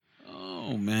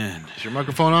Oh, man. Is your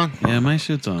microphone on? Yeah, my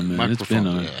shit's on, man. It's been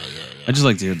on. Yeah. I just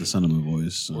like to hear the sound of my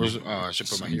voice. So. I should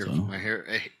put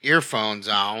my earphones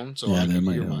on so I can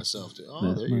hear myself too.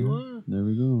 Oh, there you are. There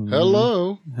we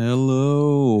go.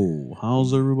 Hello.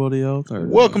 How's everybody out there?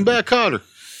 Welcome back, Carter.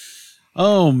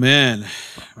 Oh, man.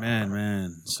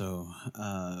 So,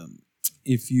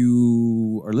 if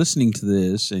you are listening to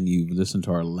this and you've listened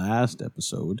to our last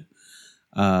episode,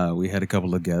 we had a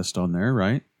couple of guests on there,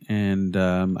 right? And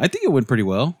I think it went pretty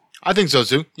well. I think so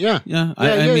too. Yeah.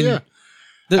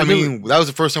 I mean, that was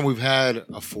the first time we've had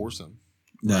a foursome.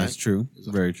 That's right? true.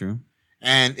 Very true.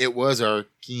 And it was our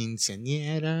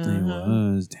quinceañera. It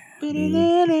was.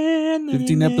 Damn,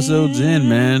 15 episodes in,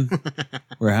 man.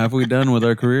 We're halfway done with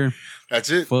our career. That's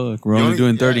it. Fuck. We're only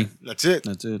doing 30. Yeah, that's it.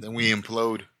 Then we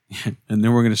implode. And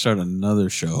then we're going to start another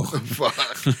show. Fuck.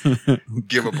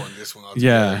 Give up on this one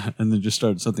altogether. Yeah. And then just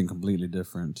start something completely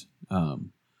different.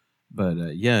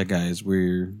 But yeah, guys,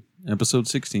 we're episode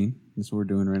 16. That's what we're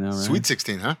doing right now, right? Sweet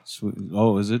 16, huh?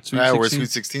 Oh, is it Sweet 16? Yeah, we're Sweet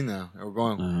 16 now. We're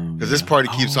going. Because this party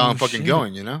keeps on fucking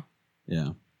going, you know?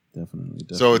 Yeah, definitely.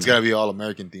 So it's got to be all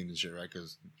American themed and shit, right?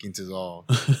 Because Quince is all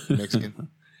Mexican.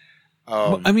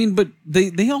 Well, I mean, but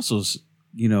they also,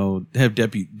 you know, have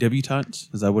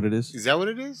debutantes. Is that what it is? Is that what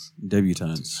it is?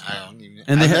 Debutantes. I don't even.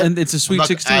 And it's a Sweet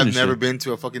 16. I've never been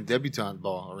to a fucking debutante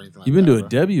ball or anything like that. You've been to a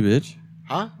debut, bitch.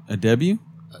 Huh? A debut?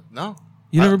 No.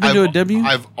 You never been to a debut?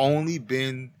 I've only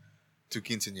been to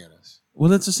quinceañeras. Well,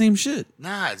 that's the same shit.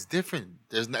 Nah, it's different.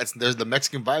 There's the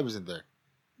Mexican vibe isn't there.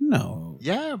 No.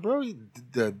 Yeah, bro.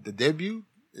 The debut.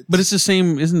 But it's the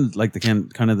same. Isn't it like the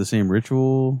kind of the same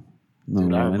ritual? No,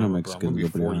 Dude, I know Mexicans go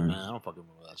pretty hard. Man. I don't fucking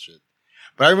remember that shit.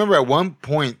 But I remember at one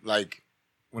point, like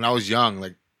when I was young,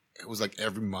 like it was like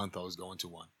every month I was going to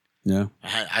one. Yeah.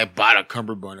 I bought a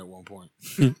cummerbund at one point.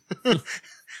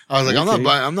 I was like, okay.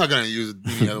 I'm not gonna use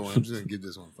any other one. I'm just gonna give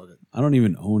this one. Fuck it. I don't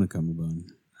even own a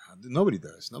cummerbund. Nobody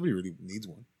does. Nobody really needs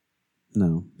one.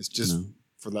 No. It's just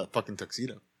for that fucking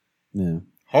tuxedo. Yeah.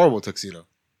 Horrible tuxedo.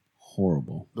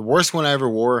 Horrible. The worst one I ever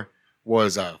wore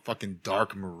was a fucking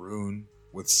dark maroon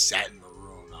with satin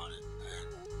maroon on it,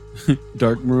 man.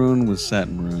 Dark maroon with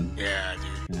satin maroon. Yeah,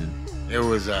 dude. Yeah. It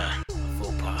was a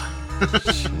faux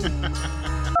pas.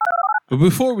 But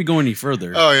before we go any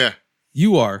further, oh yeah,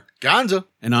 you are Gonzo,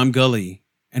 and I'm Gully,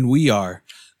 and we are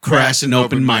Crass and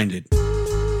Open-Minded.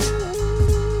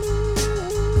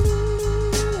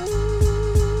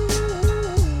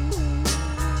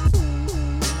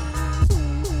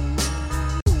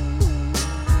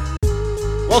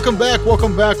 Welcome back.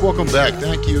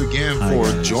 Thank you again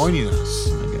for joining us.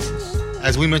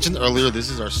 As we mentioned earlier, this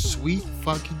is our Sweet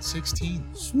fucking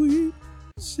 16. Sweet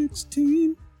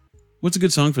 16. What's a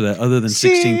good song for that other than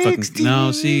 16 fucking...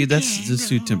 No, see, that's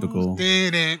too typical.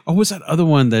 Oh, what's that other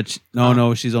one that...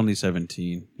 No, she's only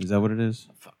 17. Is that what it is?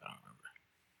 Fuck, I don't remember.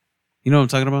 You know what I'm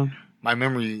talking about? My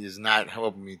memory is not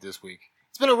helping me this week.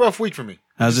 It's been a rough week for me.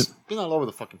 Has it? Been all over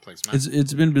the fucking place, man.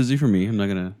 It's been busy for me. I'm not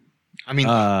gonna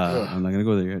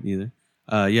go there yet either.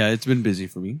 Yeah, it's been busy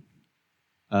for me.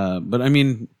 But I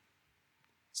mean,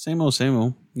 same old,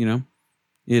 you know.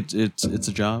 It's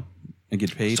a job. I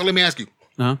get paid. So let me ask you.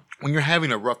 Huh? When you're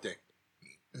having a rough day,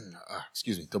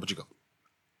 excuse me, Topo Chico.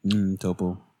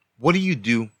 Topo. What do you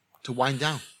do to wind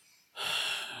down?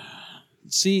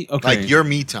 See, okay. Like your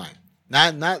me time.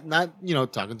 Not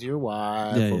talking to your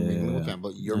wife or mingling with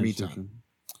family, but your me time. True.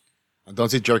 And don't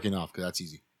say jerking off, because that's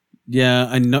easy. Yeah,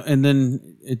 I know. And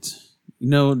then it's,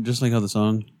 just like how the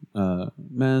song,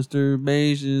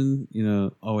 masturbation,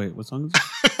 oh wait, what song is it?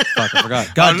 Fuck, I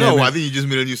forgot. God damn it. I think you just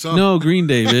made a new song. No, Green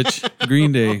Day, bitch.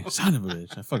 Green Day. Son of a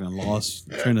bitch. I fucking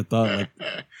lost train of thought, like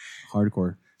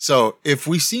hardcore. So if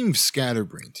we seem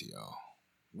scatterbrained to y'all,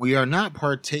 we are not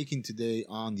partaking today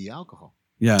on the alcohol.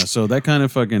 Yeah, so that kind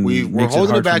of fucking we're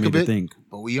holding it back a bit, think.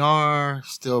 But we are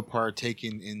still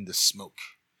partaking in the smoke.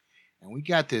 And we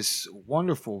got this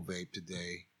wonderful vape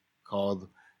today called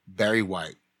Barry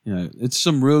White. Yeah, it's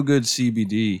some real good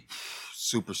CBD.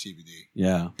 Super CBD.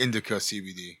 Yeah. Indica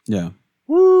CBD. Yeah.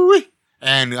 Woo-wee.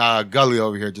 And Gully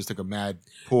over here just took a mad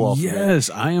pull off.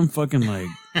 Yes, I am fucking like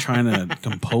trying to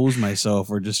compose myself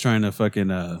or just trying to fucking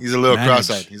He's a little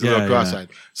cross-eyed. Yeah.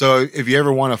 So if you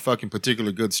ever want a fucking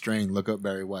particular good strain, look up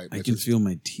Barry White. I can feel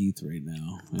my teeth right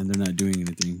now and they're not doing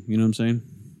anything. You know what I'm saying?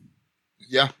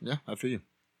 Yeah, I feel you.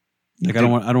 Like I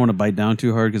don't want to bite down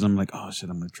too hard because I'm like, oh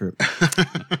shit, I'm gonna trip.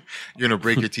 You're gonna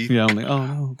break your teeth. Yeah, I'm like, oh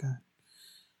no, god.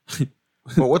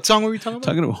 Well, what song were we talking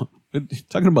about?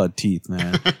 Talking about teeth,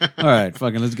 man. All right,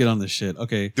 fucking let's get on this shit.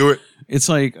 Okay. Do it. It's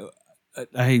like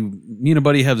me and a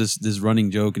buddy have this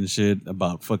running joke and shit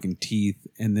about fucking teeth,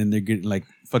 and then they're getting like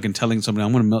fucking telling somebody,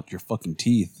 I'm gonna melt your fucking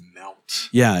teeth. Melt.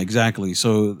 Yeah, exactly.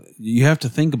 So you have to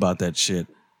think about that shit.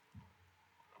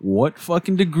 What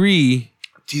fucking degree?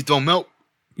 Teeth don't melt.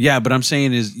 Yeah, but I'm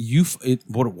saying is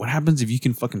what happens if you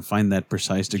can fucking find that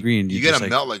precise degree and you gotta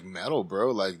melt like metal,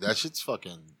 bro. Like that shit's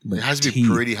fucking. It has to be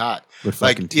pretty hot.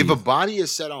 Like if a body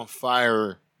is set on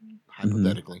fire,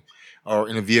 hypothetically, or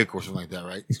in a vehicle or something like that,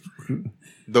 right?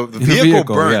 The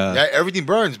vehicle burns. Yeah, everything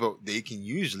burns, but they can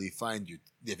usually find you.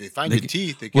 If they find your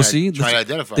teeth, they can try to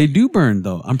identify. They do burn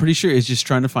though. I'm pretty sure it's just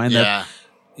trying to find that.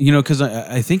 You know, because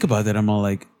I think about that, I'm all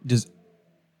like, just.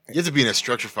 You have to be in a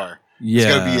structure fire. Yeah.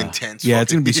 It's gotta be intense. Yeah,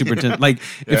 it's gonna be super intense. Like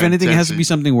if anything, it has to be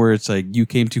something where it's like you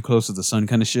came too close to the sun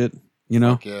kind of shit. You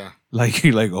know? Yeah. Like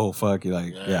you're like, oh fuck, you're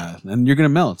like, yeah. And you're gonna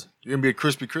melt. You're gonna be a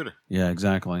crispy critter. Yeah,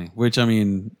 exactly. Which I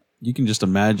mean, you can just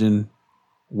imagine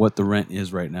what the rent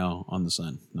is right now on the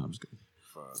sun. No, I'm just kidding.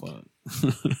 Fuck.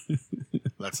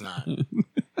 Let's not.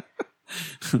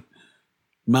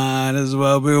 Might as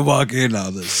well be walking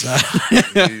on the sun.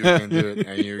 I knew you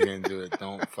were gonna do it.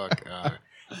 Don't fuck.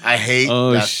 I hate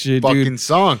that fucking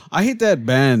song. I hate that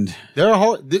band. They're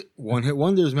one hit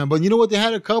wonders, man. But you know what? They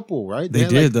had a couple, right? They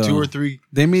did like though. 2 or 3.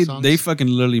 They fucking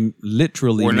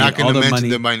literally. We're not going to mention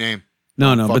them by name.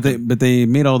 No, but they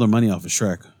made all their money off of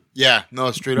Shrek. Yeah,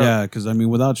 no, straight up. Yeah, because I mean,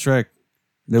 without Shrek,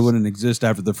 they wouldn't exist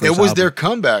after the first. It was their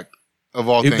comeback of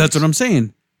all things. That's what I'm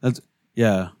saying.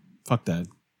 Fuck that.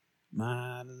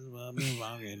 Might as well be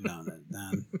walking down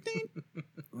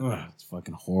it's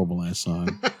fucking horrible ass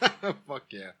song. Fuck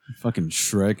yeah. Fucking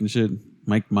Shrek and shit.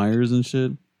 Mike Myers and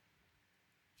shit.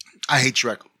 I hate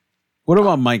Shrek. What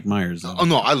about Mike Myers though? Oh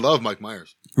no, I love Mike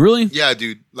Myers. Really? Yeah,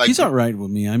 dude. Like he's alright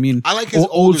with me. I mean, I like his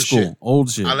older shit.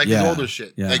 Old shit. I like his older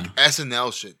shit. Yeah. Like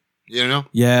SNL shit. You know?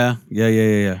 Yeah.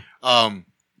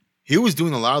 He was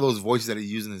doing a lot of those voices that he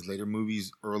used in his later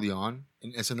movies early on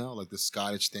in SNL, like the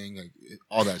Scottish thing, like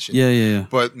all that shit. Yeah.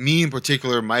 But me in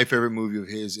particular, my favorite movie of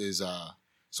his is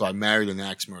So I Married an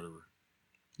Axe Murderer.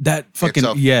 That fucking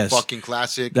fucking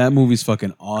classic. That movie's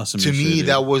fucking awesome. To me,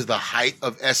 that was the height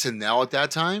of SNL at that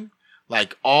time.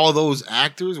 Like all those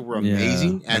actors were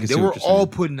amazing, and they were all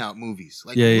putting out movies,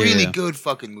 like really good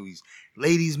fucking movies.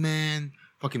 Ladies Man.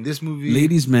 Fucking this movie.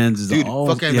 Ladies Man's is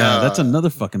fucking that's another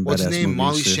fucking badass movie. What's his name?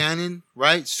 Molly Shannon,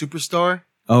 right? Superstar.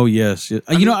 Oh yes.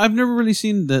 I've never really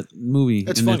seen that movie in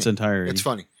its entirety. It's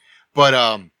funny, but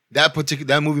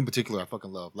that movie in particular, I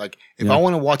fucking love. Like if I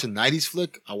want to watch a '90s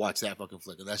flick, I watch that fucking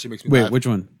flick. That shit makes me laugh. Which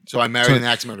one? So I Married an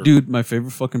Axe Murderer. Dude, my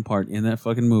favorite fucking part in that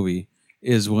fucking movie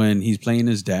is when he's playing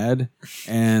his dad,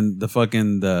 and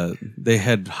they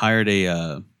had hired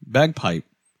a bagpipe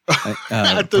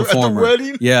at performer. the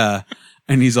wedding. Yeah.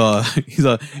 And he's all,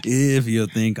 if you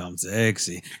think I'm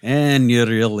sexy and you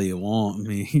really want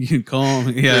me, you call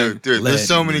me. Yeah, dude, there's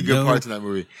so many good parts in that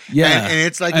movie. Yeah. And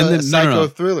it's like a psycho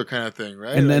thriller kind of thing,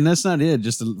 right? And that's not it.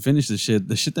 Just to finish the shit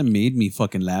that made me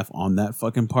fucking laugh on that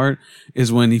fucking part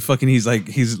is when he's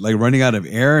like running out of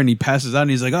air and he passes out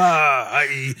and he's like,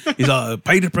 he's all,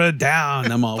 pipe it down.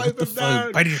 And I'm all, what the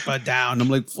fuck? Pipe it down. I'm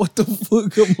like, what the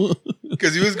fuck? Come on.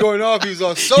 Because he was going off. He was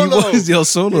all solo. He was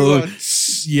solo.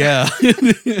 Yeah.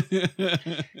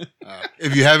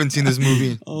 If you haven't seen this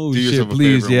movie, do yourself a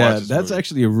please, favor, that's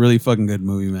actually a really fucking good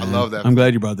movie, man. I love that. I'm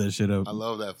glad you brought that shit up. I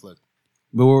love that flick.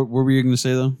 But what were you going to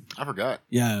say though? I forgot.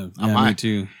 Yeah, me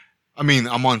too. I mean,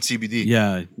 I'm on CBD.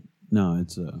 Yeah, no,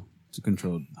 it's a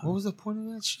controlled. What was the point of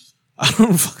that shit? I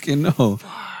don't fucking know.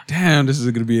 Damn, this is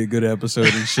going to be a good episode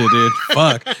and shit, dude.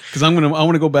 Fuck, because I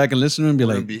want to go back and listen to it and be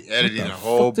we're like, be editing a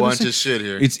whole bunch of shit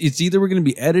here. It's either we're going to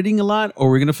be editing a lot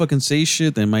or we're going to fucking say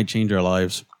shit that might change our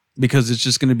lives because it's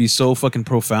just going to be so fucking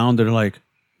profound. They're like,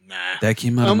 nah, that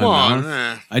came out of my mouth.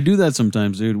 Nah. I do that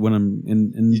sometimes, dude. When I'm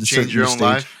in the change your own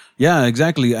life. Yeah,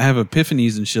 exactly. I have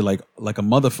epiphanies and shit like a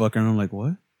motherfucker, and I'm like,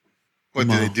 what? What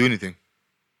did they do anything?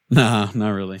 Nah, not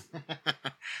really.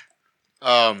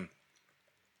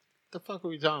 The fuck are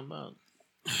we talking about?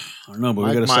 I don't know, but Mike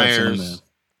we gotta start saying Myers,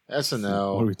 that.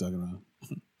 SNL. What are we talking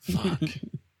about? Fuck.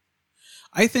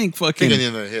 I think fucking. Think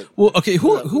another hit. Well, okay.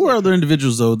 Who are other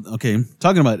individuals though? Okay,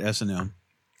 talking about SNL.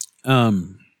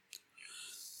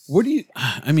 Where do you?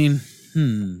 I mean,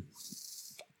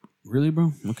 really,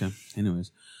 bro? Okay.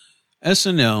 Anyways,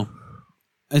 SNL.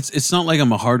 It's not like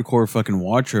I'm a hardcore fucking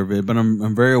watcher of it, but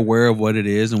I'm very aware of what it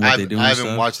is and what they do. I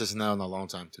haven't watched SNL in a long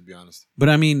time, to be honest. But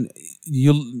I mean,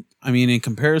 in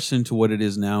comparison to what it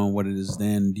is now and what it is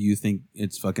then, do you think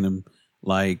it's fucking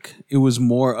like it was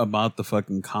more about the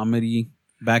fucking comedy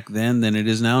back then than it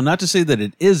is now? Not to say that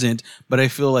it isn't, but I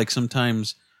feel like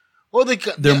sometimes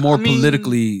they're more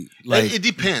politically like it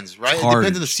depends, right? charged. It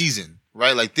depends on the season.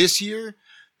 right? Like this year,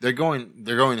 they're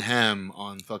going ham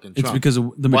on fucking Trump. It's because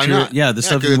of the material, the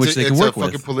stuff in which they can work with.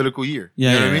 It's a fucking political year.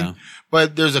 Yeah, you know what I mean?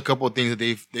 But there's a couple of things that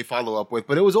they follow up with.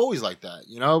 But it was always like that,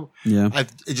 you know? Yeah.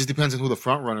 It just depends on who the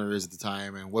front runner is at the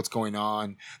time and what's going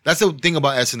on. That's the thing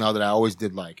about SNL that I always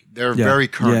did like. They're very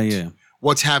current. Yeah.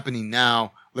 What's happening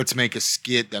now? Let's make a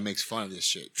skit that makes fun of this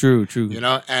shit. True. You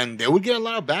know, and they would get a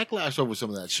lot of backlash over some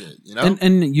of that shit. You know,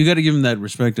 and you got to give them that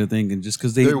respect, I think, and just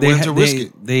because they risk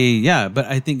it. But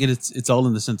I think it's all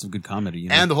in the sense of good comedy. You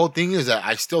know? And the whole thing is that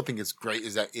I still think it's great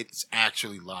is that it's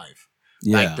actually live.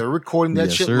 Yeah, like they're recording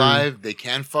that shit live. They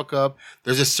can fuck up.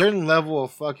 There's a certain level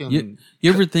of fucking. You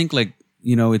ever think like,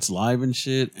 you know, it's live and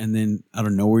shit, and then out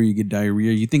of nowhere you get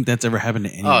diarrhea? You think that's ever happened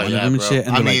to any one of them and shit?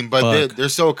 And I mean, like, but they're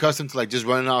so accustomed to like just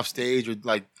running off stage or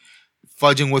like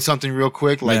fudging with something real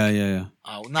quick, like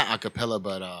not acapella,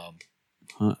 but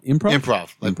improv,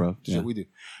 like, improv. Yeah, shit we do.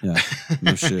 Yeah,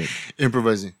 no shit,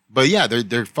 improvising. But yeah,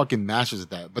 they're fucking masters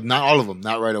at that. But not all of them,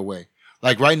 not right away.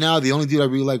 Like right now, the only dude I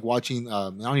really like watching,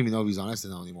 I don't even know if he's on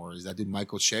SNL anymore, is that dude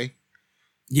Michael Che.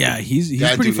 Yeah, he's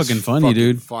pretty fucking funny,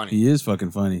 dude. Funny. He is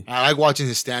fucking funny. I like watching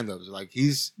his stand-ups. Like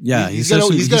he's got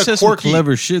some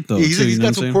clever shit though. He's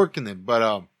got some quirk in him,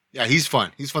 but yeah, he's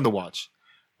fun. He's fun to watch.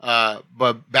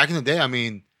 But back in the day, I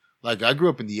mean, like I grew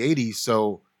up in the 80s,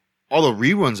 so all the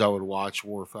reruns I would watch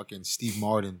were fucking Steve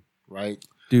Martin, right?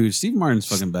 Dude, Steve Martin's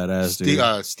fucking badass,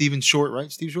 dude. Steven Short, right?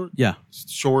 Steve Short? Yeah.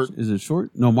 Short. Is it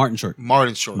Short? No, Martin Short.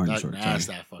 Martin Short. That's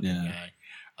that fucking guy.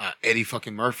 Eddie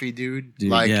fucking Murphy, dude.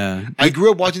 Like, yeah. I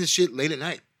grew up watching this shit late at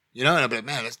night, you know, and I'd be like,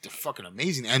 man, that's fucking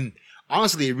amazing. And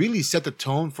honestly, it really set the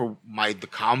tone for the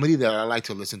comedy that I like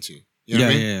to listen to. You know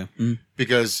what I mean? Yeah. Mm-hmm.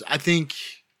 Because I think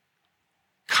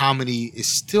comedy is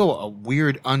still a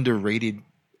weird, underrated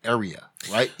area,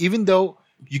 right? Even though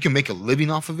you can make a living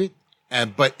off of it,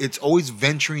 but it's always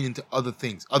venturing into other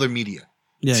things, other media,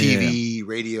 TV,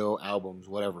 radio, albums,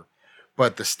 whatever.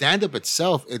 But the stand-up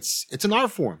itself, it's an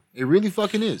art form. It really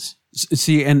fucking is.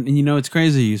 See, and you know, it's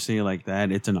crazy you say it like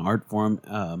that. It's an art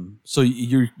form. So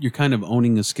you're kind of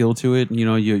owning a skill to it. You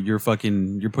know, you're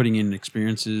putting in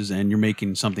experiences and you're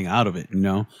making something out of it. You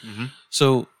know,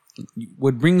 So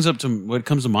what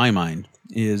comes to my mind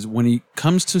is when it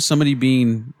comes to somebody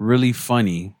being really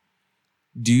funny,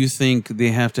 do you think they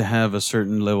have to have a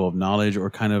certain level of knowledge or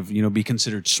kind of, you know, be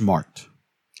considered smart?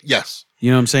 Yes.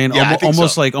 You know what I'm saying? Yeah,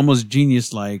 almost like almost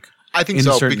genius like. I think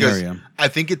so because I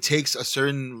think it takes a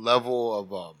certain level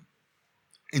of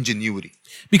ingenuity.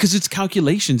 Because it's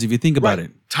calculations if you think about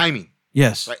it. Timing.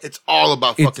 Yes. Right? It's all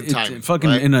about fucking timing. It's fucking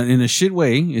right? in a shit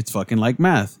way, it's fucking like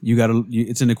math.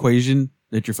 It's an equation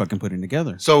that you're fucking putting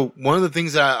together. So one of the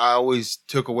things that I always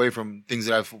took away from things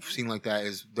that I've seen like that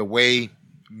is the way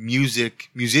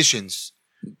musicians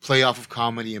play off of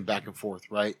comedy and back and forth,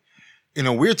 right? In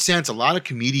a weird sense, a lot of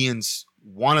comedians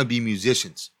want to be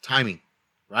musicians. Timing,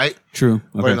 right? True.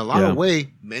 Okay. But in a lot of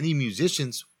way, many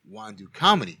musicians want to do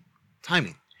comedy.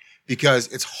 Timing. Because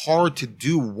it's hard to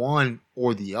do one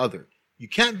or the other. You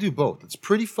can't do both. It's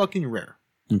pretty fucking rare.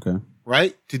 Okay.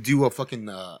 Right? To do a fucking,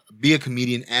 be a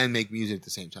comedian and make music at the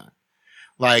same time.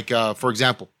 Like, for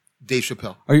example, Dave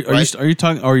Chappelle.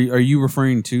 Are you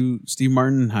referring to Steve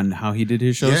Martin and how he did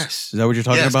his shows? Yes. Is that what you're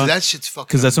talking about? That shit's fucking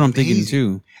because that's what I'm thinking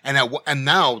too. And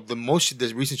now the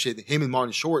recent shit, him and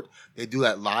Martin Short, they do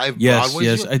that live Broadway.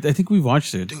 Yes, I think we've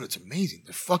watched it. Dude, it's amazing.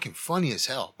 They're fucking funny as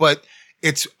hell. But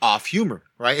it's off humor,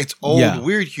 right? It's old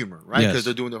weird humor, right? Because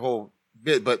they're doing their whole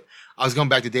bit. But I was going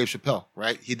back to Dave Chappelle,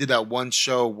 right? He did that one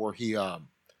show where he brought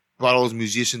all those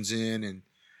musicians in and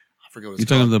I forget what it's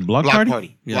called. You're talking the Block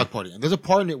Party? Yeah. Block Party. And there's a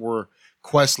part in it where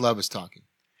Questlove is talking.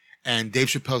 And Dave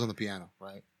Chappelle's on the piano,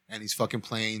 right? And he's fucking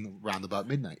playing Round About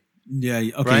Midnight. Yeah,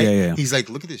 okay, right? Yeah. He's like,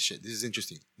 look at this shit. This is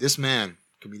interesting. This man,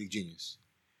 comedic genius,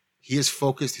 he has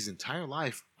focused his entire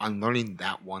life on learning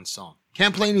that one song.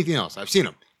 Can't play anything else. I've seen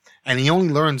him. And he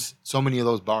only learns so many of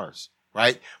those bars,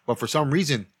 right? But for some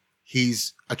reason,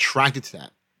 he's attracted to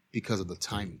that because of the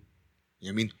timing. You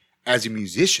know what I mean? As a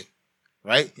musician,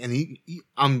 right? And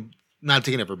I'm not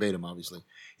taking it verbatim, obviously.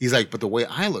 He's like, but the way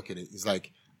I look at it is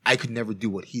like, I could never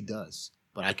do what he does,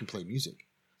 but I can play music.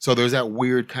 So there's that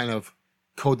weird kind of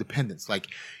codependence. Like,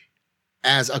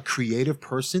 as a creative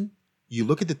person, you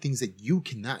look at the things that you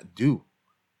cannot do,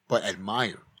 but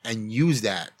admire and use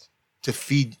that to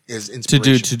feed as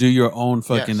inspiration. To do your own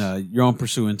fucking, your own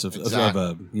pursuance of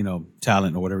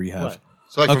talent or whatever you have. Right.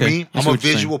 So like for me, I'm a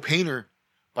visual painter,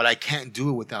 but I can't do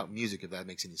it without music, if that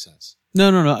makes any sense. No.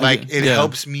 Like it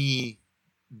helps me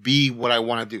be what I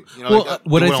want to do. You know, well, like,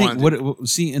 what I think,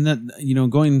 see, and that, you know,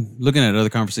 looking at other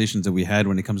conversations that we had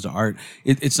when it comes to art,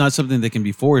 it's not something that can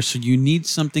be forced. So you need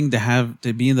something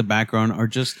to be in the background or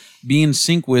just be in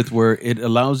sync with, where it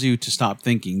allows you to stop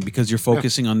thinking because you're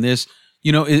focusing on this.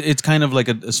 You know, it's kind of like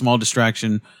a small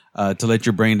distraction to let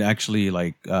your brain actually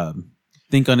like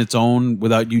think on its own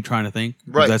without you trying to think.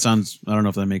 Right. That sounds, I don't know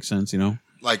if that makes sense, you know?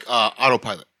 Like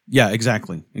autopilot. Yeah,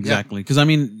 exactly. Because I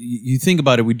mean, you think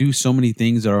about it, we do so many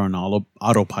things that are on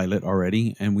autopilot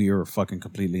already, and we are fucking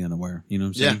completely unaware. You know what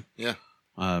I'm saying? Yeah.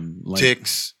 Like,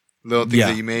 ticks, little things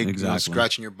that you make, exactly. you know,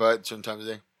 scratching your butt certain times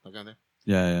a day, that kind of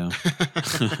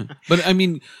thing. Yeah. But I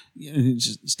mean,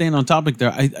 just staying on topic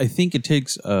there, I think it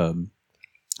takes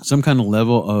some kind of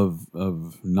level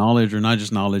of knowledge, or not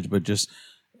just knowledge, but just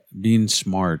being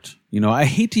smart. You know, I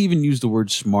hate to even use the word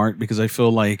smart because I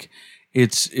feel like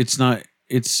it's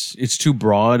too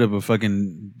broad of a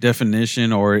fucking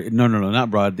definition, or no,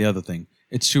 not broad. The other thing,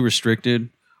 it's too restricted.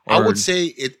 I would say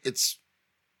it's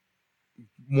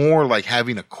more like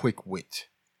having a quick wit,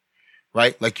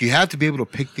 right? Like you have to be able to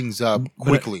pick things up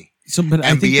quickly,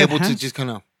 and be able to just kind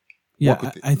of work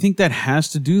with it. I think that has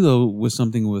to do though with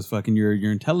something with fucking your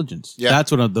intelligence. Yeah.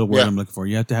 That's what the word I'm looking for.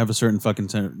 You have to have a certain fucking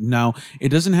center. Now, it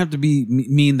doesn't have to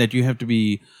mean that you have to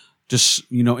be just,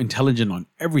 you know, intelligent on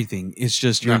everything. It's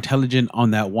just you're intelligent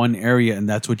on that one area, and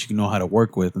that's what you know how to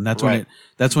work with. And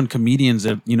that's when comedians,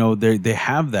 you know, they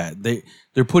have that.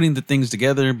 They're putting the things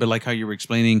together, but like how you were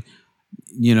explaining,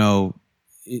 you know,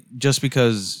 just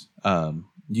because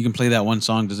you can play that one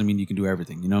song doesn't mean you can do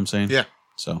everything. You know what I'm saying? Yeah.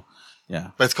 So,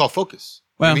 yeah. But it's called focus.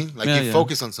 Well, you know what I mean? Like you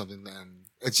focus on something, and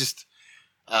it's just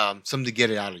something to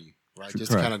get it out of you, right?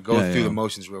 Just to kind of go through the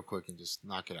motions real quick and just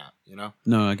knock it out, you know?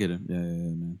 No, I get it. Yeah,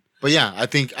 man. But yeah, I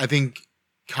think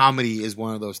comedy is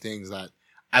one of those things that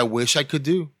I wish I could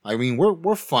do. I mean,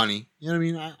 we're funny. You know what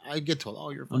I mean? I get told,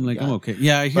 "Oh, you're funny." I'm okay.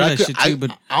 Yeah, I hear that shit too.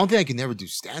 But I don't think I can never do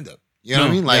stand up. You know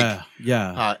what I mean?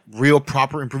 Like, real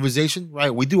proper improvisation, right?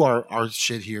 We do our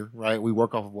shit here, right? We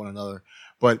work off of one another.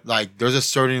 But like, there's a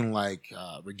certain like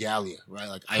regalia, right?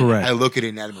 Like, I look at it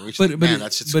in admiration. But man,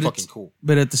 that's just fucking cool.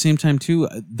 But at the same time, too,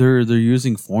 they're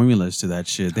using formulas to that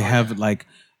shit. They have like.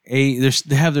 They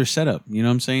have their setup, you know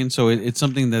what I'm saying? So it's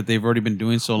something that they've already been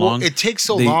doing so long. It takes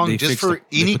so long just for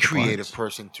any creative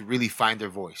person to really find their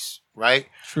voice, right?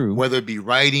 True. Whether it be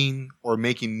writing or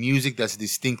making music that's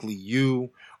distinctly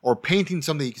you, or painting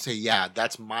something you can say, yeah,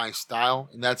 that's my style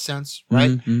in that sense,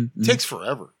 right? It takes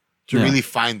forever to really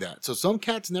find that. So some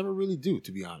cats never really do,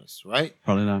 to be honest, right?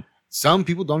 Probably not. Some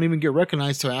people don't even get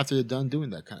recognized till after they're done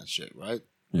doing that kind of shit, right?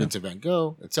 Yeah. Vincent Van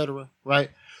Gogh, etc., right?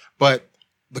 But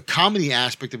the comedy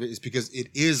aspect of it is because it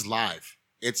is live.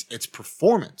 It's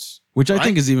performance. Which I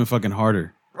think is even fucking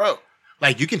harder. Bro,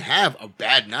 like you can have a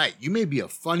bad night. You may be a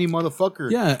funny motherfucker.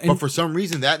 Yeah. But for some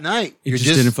reason that night, it just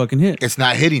didn't fucking hit. It's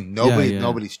not hitting.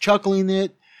 Nobody's chuckling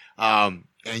it. And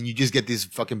you just get this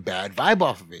fucking bad vibe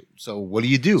off of it. So what do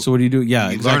you do? Yeah,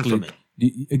 you exactly. learn from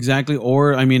it. Exactly.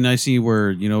 Or, I mean, I see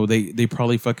where, you know, they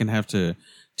probably fucking have to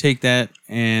take that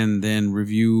and then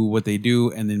review what they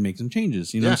do and then make some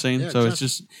changes. You know what I'm saying? So it's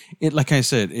just, like I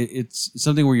said, it's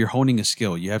something where you're honing a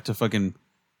skill. You have to fucking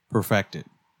perfect it,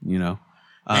 you know?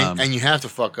 And you have to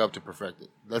fuck up to perfect it.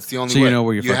 That's the only way. So you know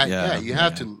where you're fucking. You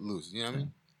have to lose. You know what I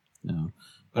mean? No.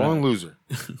 Born loser.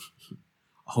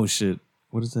 Oh, shit.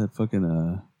 What is that fucking,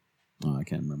 I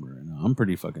can't remember right now.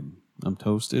 I'm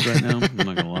toasted right now. I'm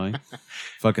not gonna lie.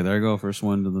 Fuck it, there I go. First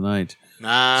one of the night.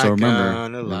 So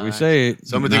remember, we say it.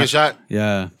 Somebody take a shot.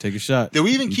 Yeah, take a shot. Did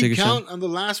we even keep count on the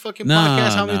last fucking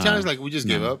podcast? How many times? Like we just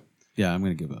gave up. Yeah, I'm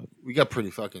gonna give up. We got pretty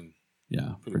fucking.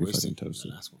 Yeah, pretty fucking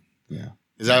toasted. The last one. Yeah.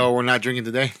 Is that why we're not drinking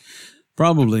today?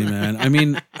 Probably, man. I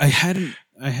mean, I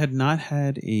had not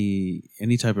had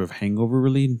any type of hangover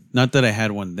really. Not that I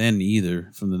had one then either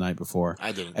from the night before.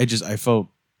 I didn't. I felt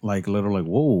like a little like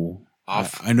whoa.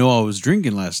 I know I was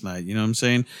drinking last night, you know what I'm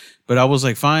saying? But I was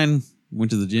like, fine. Went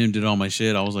to the gym, did all my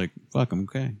shit. I was like, fuck, I'm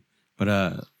okay.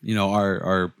 But, you know,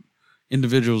 our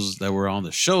individuals that were on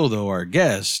the show, though, our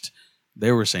guest,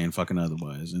 they were saying fucking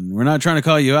otherwise. And we're not trying to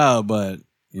call you out, but,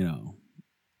 you know.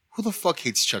 Who the fuck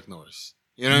hates Chuck Norris?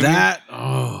 You know what I mean?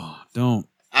 Oh, don't.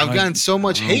 I've gotten so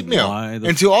much hate mail.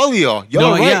 And to all of y'all. Y'all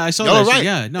are right. Yeah, I saw y'all that right. shit.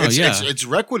 Yeah, no, it's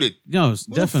recorded. No, Who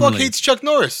definitely. Who the fuck hates Chuck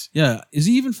Norris? Yeah. Is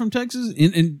he even from Texas?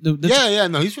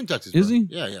 No, he's from Texas. Is he?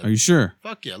 Yeah. Are you sure?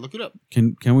 Fuck yeah, look it up.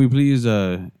 Can we please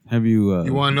have you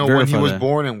you want to know when he was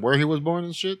born and where he was born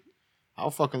and shit? I'll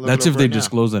fucking look That's it up if they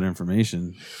disclose that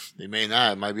information. They may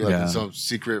not. It might be like in some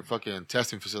secret fucking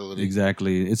testing facility.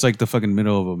 Exactly. It's like the fucking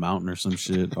middle of a mountain or some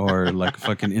shit. Or like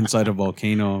fucking inside a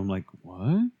volcano. I'm like,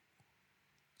 what?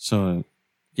 So,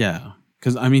 yeah.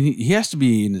 Because, I mean, he has to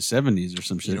be in the 70s or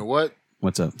some shit. You know what?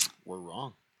 What's up? We're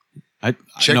wrong.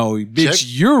 No, bitch,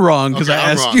 you're wrong because I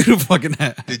asked you to fucking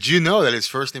have. Did you know that his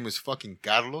first name was fucking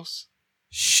Carlos?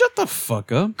 Shut the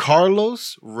fuck up.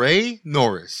 Carlos Ray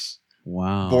Norris.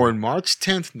 Wow. Born March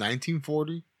 10th,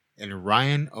 1940 in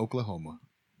Ryan, Oklahoma.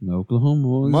 Oklahoma?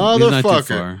 Motherfucker. He's not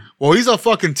too far. Well, he's a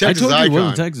fucking Texas icon. I told you he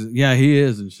was in Texas. Yeah, he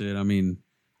is and shit. I mean,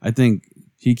 I think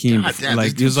he came, like,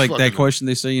 it was like that question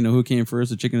they say, you know, who came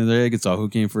first, the chicken or the egg? It's all who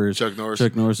came first? Chuck Norris.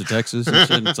 Chuck Norris of Texas and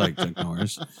shit. It's like Chuck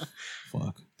Norris.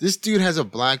 Fuck. This dude has a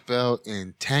black belt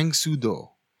in Tang Soo Do,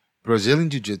 Brazilian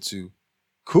Jiu-Jitsu,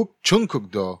 Chung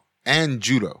Kuk Do, and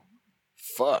Judo.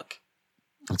 Fuck.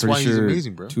 That's why he's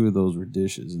amazing, bro. 2 of those were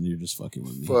dishes and you're just fucking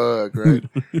with me. Fuck, right?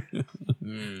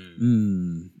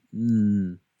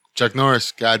 Chuck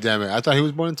Norris, goddamn it. I thought he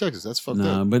was born in Texas. That's fucked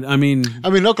up. But I mean,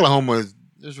 Oklahoma,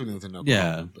 there's really nothing in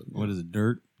Oklahoma. Yeah. But, what is it?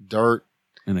 Dirt?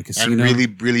 And a casino? And really,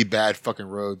 really bad fucking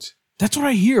roads. That's what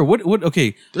I hear. What,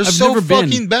 okay. They're so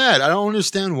fucking bad. I don't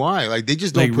understand why. Like, they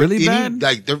just don't put really bad?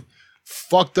 Like, they're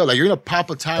fucked up. Like, you're going to pop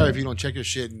a tire if you don't check your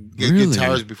shit and get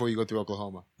tires before you go through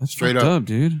Oklahoma. That's straight up,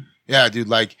 dude. Yeah, dude.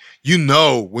 Like, you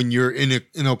know, when you're in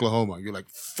Oklahoma, you're like,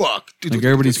 fuck. Like,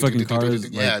 everybody's fucking cars.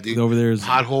 Yeah, dude. Over there is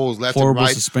potholes left and right.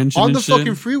 Horrible suspension on the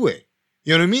fucking freeway.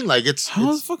 You know what I mean? Like,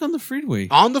 how the fuck on the freeway?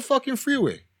 On the fucking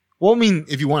freeway. Well, I mean,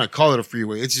 if you want to call it a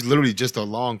freeway, it's literally just a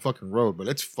long fucking road, but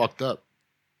it's fucked up.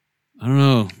 I don't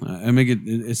know. I make it.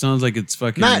 It sounds like it's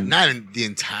fucking not in the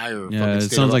entire. Yeah, fucking it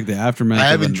state sounds like the aftermath. I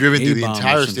haven't driven through the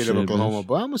entire state of Oklahoma,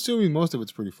 but I'm assuming most of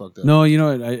it's pretty fucked up. No, you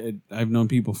know what? I've known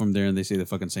people from there, and they say the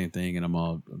fucking same thing, and I'm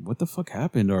all, what the fuck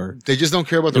happened? Or they just don't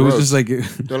care about the roads. It was just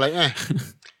like they're like, eh.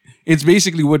 It's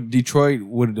basically what Detroit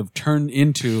would have turned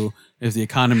into if the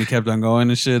economy kept on going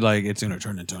and shit. Like, it's gonna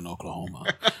turn into an Oklahoma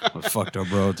with fucked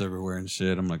up roads everywhere and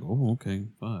shit. I'm like, oh, okay,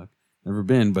 fuck. Never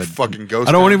been, but fucking ghost.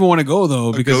 I don't even want to go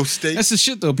though because that's the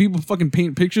shit though. People fucking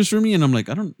paint pictures for me, and I'm like,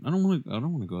 I don't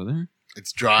want to go there.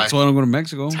 It's dry. That's why I don't go to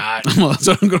Mexico. It's hot. That's why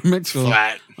I don't go to Mexico. It's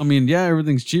flat. I mean, yeah,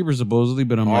 everything's cheaper supposedly,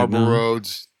 but I'm Harbor like, no.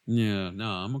 roads. Yeah, no,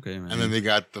 I'm okay, man. And then they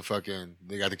got the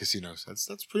casinos.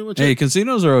 That's pretty much it. Hey, it.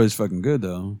 Casinos are always fucking good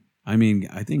though. I mean,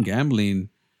 I think gambling.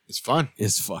 It's fun.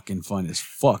 It's fucking fun as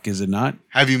fuck, is it not?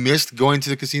 Have you missed going to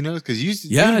the casinos? Because you used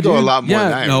to go a lot more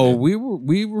than I no,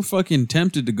 we were fucking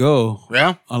tempted to go.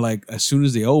 Yeah? Like, as soon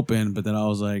as they opened, but then I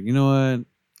was like, you know what?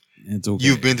 It's okay.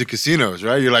 You've been to casinos,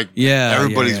 right? You're like,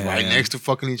 everybody's right next to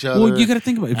fucking each other. Well, you got to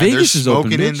think about it. Vegas is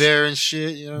open, smoking in there and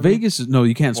shit. You know Vegas is, no,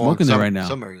 you can't smoke in there right now.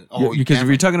 Because if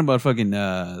you're talking about fucking...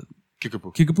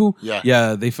 Kickapoo?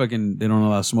 Yeah. They don't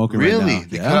allow smoking really?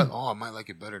 right now. I might like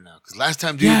it better now. Because last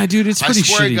time, dude. Yeah, dude, it's pretty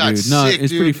shitty, dude. Sick,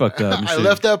 it's pretty fucked up. I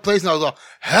left that place and I was all,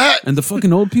 hat. And the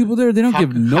fucking old people there, they don't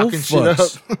give no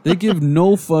fucks. They give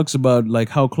no fucks about like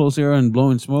how close they are and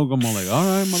blowing smoke. I'm all like, all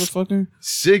right, motherfucker.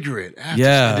 Cigarette.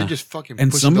 Yeah. They're just fucking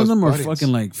and some of them buttons. are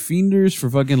fucking like fienders for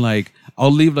fucking like,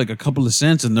 I'll leave like a couple of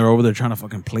cents and they're over there trying to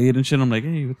fucking play it and shit. I'm like,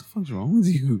 hey, what the fuck's wrong with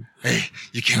you? Hey,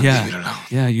 you can't leave it alone.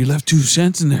 Yeah, you left 2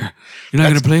 cents in there. You're not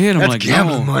going to play it? I'm like,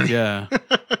 gambling money. Yeah.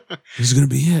 This is going to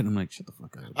be it. I'm like, shut the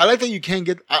fuck up. I like that you can't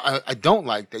get, I don't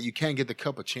like that you can't get the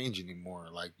cup of change anymore.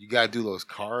 Like, you got to do those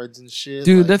cards and shit.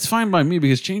 Dude, like, that's fine by me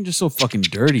because change is so fucking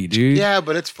dirty, dude. Yeah,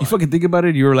 but it's fine. You fucking think about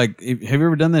it, you're like, have you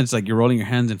ever done that? It's like you're rolling your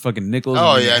hands in fucking nickels.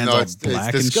 Oh, and yeah, your no, hands it's all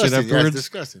black disgusting. And shit afterwards. Yeah, it's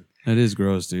disgusting. That is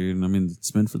gross, dude. I mean,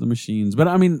 it's meant for the machines. But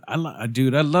I mean, I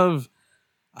love,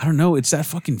 I don't know, it's that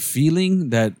fucking feeling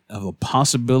that of a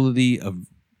possibility of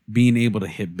being able to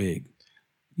hit big.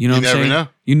 You know what I'm saying? Know.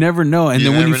 You never know. And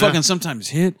then when you know. fucking sometimes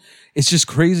hit, it's just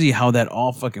crazy how that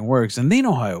all fucking works. And they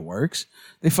know how it works.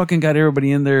 They fucking got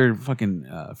everybody in there fucking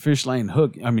fish, line,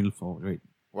 hook. I mean, wait.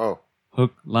 Whoa.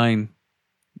 Hook, line.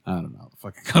 I don't know.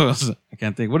 Fucking colors. I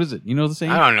can't think. What is it? You know the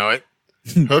saying? I don't know it.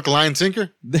 Hook, line,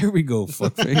 sinker? There we go,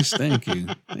 fuckface. Thank you.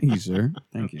 Thank you, sir.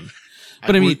 Thank you.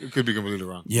 But I mean, it could be completely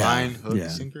wrong. Yeah, line, hook,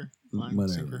 sinker? Line,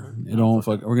 whatever. Sinker? It don't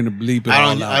fuck. We're gonna bleep it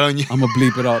all out. I'm gonna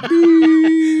bleep it out.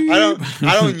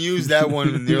 I don't use that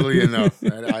one nearly enough.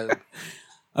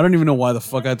 I don't even know why the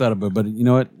fuck I thought of it, but you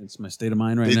know what? It's my state of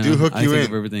mind right now. They do hook you in.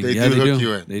 Of everything. They do hook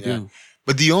you in. They do.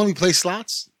 But do you only play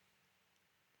slots?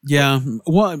 Yeah.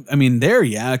 Well, I mean,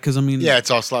 because I mean, yeah,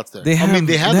 it's all slots there. They have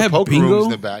the poker rooms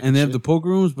in the back, and they have the poker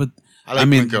rooms, but I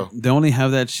mean, they only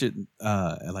have that shit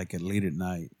like at late at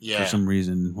night for some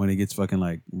reason when it gets fucking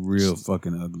like real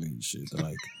fucking ugly and shit. They're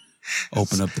like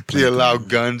open up the they allow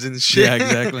guns and shit. Yeah,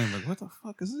 exactly. I'm like, what the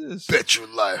fuck is this? Bet your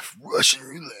life, Russian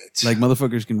roulette. Like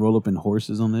motherfuckers can roll up in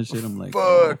horses on that shit. I'm like, fuck.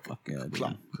 Oh, fuck yeah,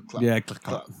 clop. Yeah,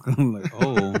 clop. I'm like,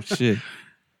 oh shit.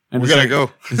 And we gotta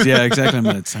go. Yeah, exactly. I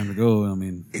mean, it's time to go. I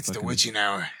mean, it's the witching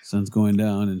hour. Sun's going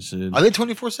down and shit. Are they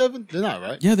 24/7? They're not,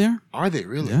 right? Yeah, they are. Are they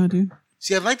really? Yeah, dude.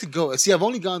 See, I'd like to go. See, I've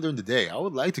only gone during the day. I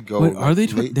would like to go. Wait, are they?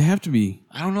 They have to be.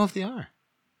 I don't know if they are.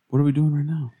 What are we doing right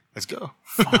now? Let's go.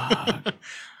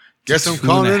 Guess I'm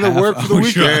calling in to work for the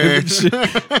weekend.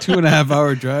 2.5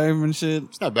 hour drive and shit.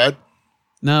 It's not bad.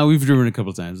 No, we've driven a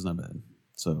couple of times. It's not bad.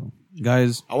 So,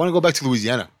 guys, I want to go back to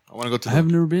Louisiana. I want to go to. I have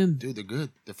never been. Dude, they're good.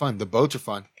 They're fun. The boats are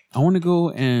fun. I want to go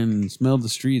and smell the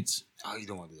streets. Oh, you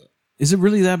don't want to do that. Is it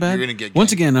really that bad? You're gonna get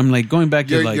once again. I'm like going back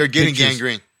to like you're getting pictures,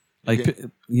 gangrene.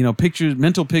 Pictures,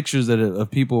 mental pictures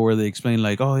of people where they explain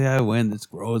like, oh yeah, I went. It's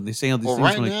gross. They say all these things.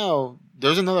 Right now,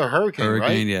 there's another hurricane.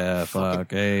 Right? Yeah.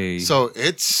 Fuck. Hey. So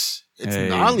it's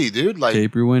gnarly, dude. Like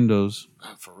tape your windows.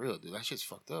 For real, dude. That shit's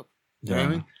fucked up. You know what I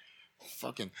mean?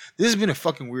 Fucking. This has been a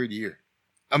fucking weird year.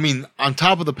 I mean, on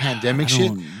top of the pandemic shit,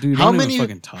 dude, how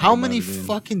many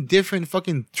fucking different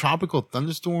fucking tropical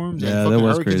thunderstorms and fucking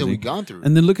hurricanes that we've gone through?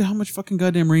 And then look at how much fucking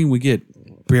goddamn rain we get.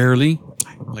 Barely.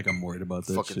 Like I'm worried about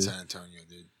that fucking shit. San Antonio,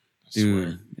 dude.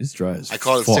 Dude, it's dry as I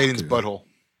call it Satan's butthole.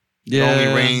 Yeah. It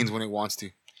only rains when it wants to.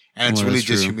 And it's really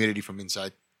just humidity from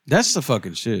inside. That's the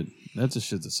fucking shit. That's the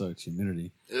shit that sucks.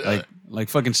 Humidity. Like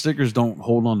fucking stickers don't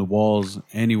hold on to walls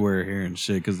anywhere here and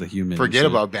shit because the humidity. Forget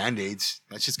about Band-Aids.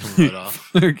 That shit's coming right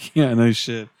off. Yeah, no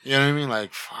shit. You know what I mean?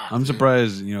 Like, fuck. I'm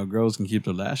surprised, girls can keep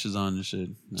their lashes on and shit.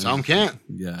 Some can't.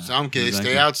 Yeah. Some can.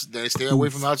 Exactly. They stay away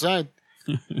from outside.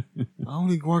 I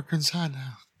only work inside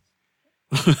now.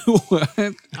 What?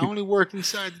 I only work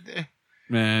inside today.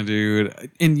 Man,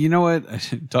 dude. And you know what?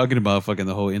 Talking about fucking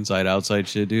the whole inside-outside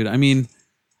shit, dude. I mean...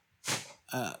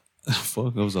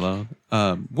 fuck, that was allowed.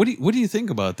 What do you think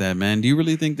about that, man? Do you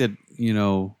really think that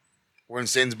we're in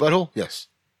Satan's butthole? Yes.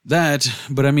 That,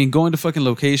 but I mean, going to fucking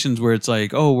locations where it's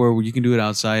like, oh, where you can do it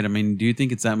outside. I mean, do you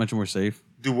think it's that much more safe?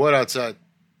 Do what outside?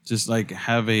 Just like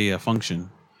have a function.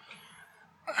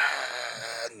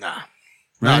 Nah,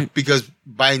 right? Not because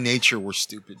by nature we're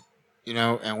stupid,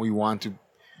 and we want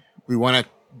to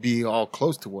be all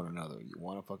close to one another. You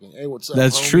want to fucking, hey, what's up?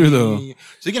 That's homie? True though.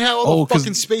 So you can have all the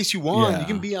fucking space you want. Yeah. You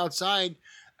can be outside,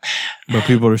 but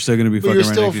people are still going to be fucking right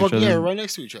next to each other. Yeah, right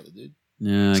next to each other, dude.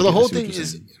 Yeah. So the whole thing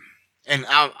is, and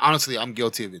honestly, I'm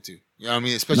guilty of it too. You know what I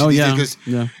mean? Especially because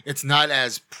it's not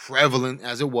as prevalent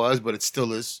as it was, but it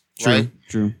still is. True, right?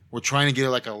 True. We're trying to get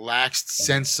like a laxed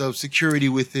sense of security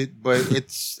with it, but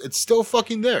it's still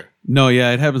fucking there. No,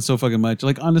 yeah, it happens so fucking much.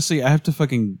 Like honestly, I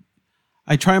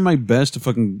try my best to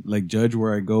fucking like judge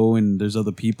where I go and there's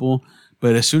other people,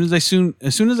 but as soon as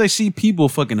I see people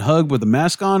fucking hug with a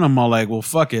mask on, I'm all like, well,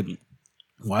 fuck it.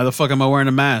 Why the fuck am I wearing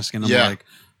a mask? And I'm like,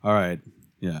 all right,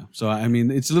 yeah. So I mean,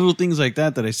 it's little things like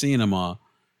that I see, and I'm all,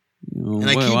 and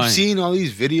I keep seeing all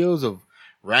these videos of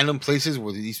random places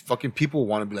where these fucking people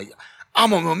want to be like,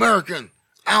 I'm an American.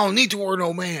 I don't need to wear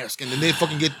no mask. And then they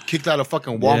fucking get kicked out of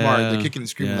fucking Walmart. Yeah, they're kicking and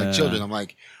screaming like children. I'm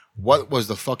like, what was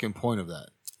the fucking point of that?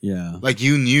 Yeah. Like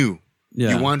you knew.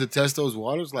 Yeah. You wanted to test those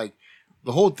waters. Like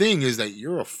the whole thing is that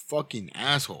you're a fucking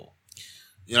asshole.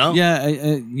 Yeah.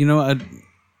 I don't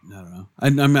know. I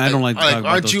mean, I don't like to talk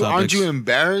about those topics. Aren't you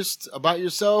embarrassed about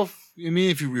yourself? I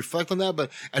mean, if you reflect on that, but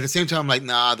at the same time, like,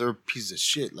 nah, they're pieces of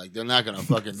shit. Like, they're not gonna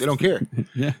fucking, they don't care.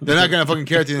 Yeah, they're not gonna fucking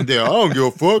care at the end of the day. I don't give a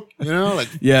fuck, like.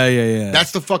 Yeah.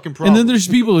 That's the fucking problem. And then there's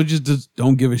people who just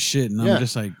don't give a shit, and I'm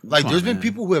just like, there's been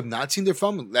people who have not seen their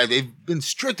family. Like, they've been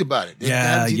strict about it. They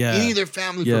haven't seen any of their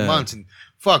family for months, and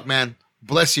fuck, man,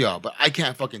 bless y'all, but I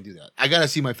can't fucking do that. I gotta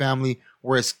see my family.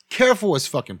 We're as careful as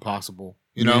fucking possible,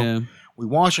 Yeah. We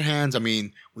wash our hands. I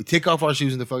mean, we take off our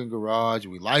shoes in the fucking garage.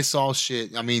 We Lysol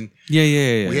shit. I mean,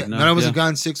 yeah. None of us have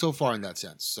gotten sick so far in that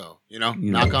sense. So,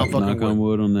 knock on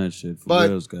wood on that shit. But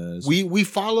those guys. We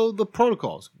follow the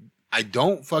protocols. I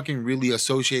don't fucking really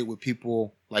associate with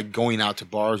people like going out to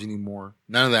bars anymore.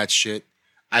 None of that shit.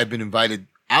 I've been invited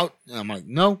out, and I'm like,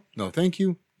 no, thank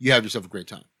you. You have yourself a great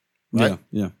time. Right?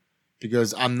 Yeah.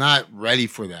 Because I'm not ready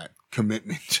for that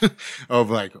commitment of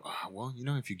like, well,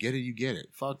 if you get it, you get it.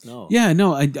 Fuck no. Yeah,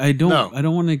 no, I don't. No. I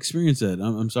don't want to experience that.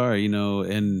 I'm sorry,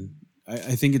 and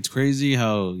I think it's crazy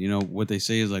how what they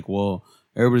say is like, well,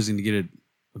 everybody's going to get it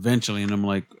eventually, and I'm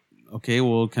like, okay,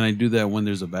 well, can I do that when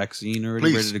there's a vaccine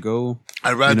already ready to go?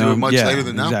 I'd rather do it much later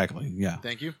than now. Exactly. Yeah.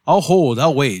 Thank you. I'll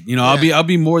wait. I'll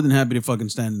be more than happy to fucking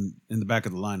stand in the back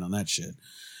of the line on that shit.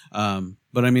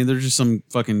 But I mean, there's just some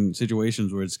fucking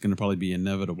situations where it's going to probably be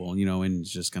inevitable, and it's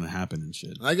just going to happen and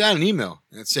shit. I got an email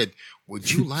that said, would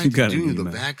you like to do the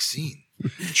vaccine?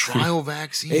 trial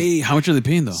vaccine. Hey, how much are they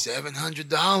paying though?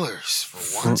 $700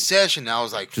 for one session. I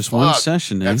was like, just one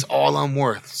session. That's all I'm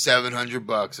worth.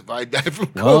 $700 if I die from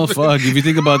COVID. Well, fuck. If you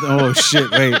think about, oh shit,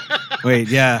 wait,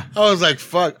 yeah. I was like,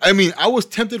 fuck. I mean, I was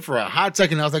tempted for a hot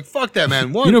second. I was like, fuck that,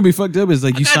 man. One, you know, what be fucked up is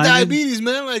like you got diabetes,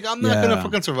 man. Like I'm not gonna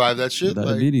fucking survive that shit.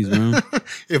 Diabetes, man.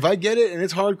 If I get it and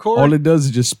it's hardcore, all it does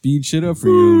is just speed shit up for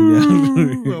you.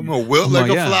 Yeah. I'm gonna wilt like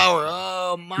a flower.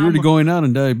 Oh, mama. You're already going out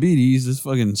on diabetes. This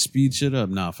fucking speed shit up.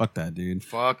 Nah, fuck that, dude.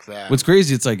 Fuck that. What's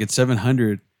crazy? It's like it's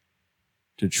 $700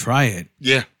 to try it.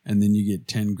 Yeah. And then you get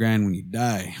 $10,000 when you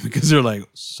die because they're like,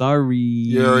 sorry,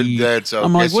 you're dead. So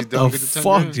I'm like, what the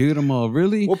fuck, dude? I'm all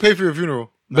really. We'll pay for your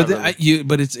funeral. But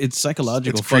it's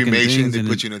psychological. It's cremation. They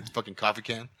put you in a fucking coffee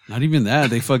can. Not even that.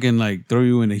 They fucking like throw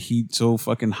you in a heat so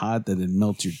fucking hot that it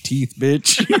melts your teeth,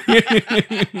 bitch.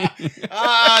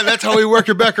 That's how we work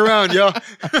it back around, yo.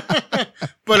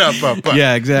 But.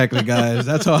 Yeah, exactly, guys.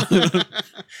 That's how.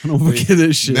 Don't forget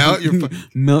this shit.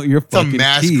 Melt your fucking it's a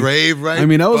mass teeth. grave, right? I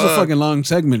mean, that was a fucking long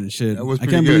segment and shit. I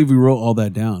can't believe we wrote all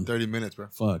that down. 30 minutes, bro.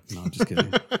 Fuck. No, I'm just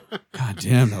kidding. God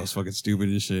damn, that was fucking stupid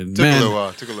and shit. Took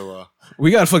a little while.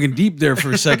 We got fucking deep there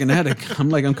for a second.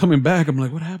 I'm coming back. I'm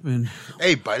like, what happened?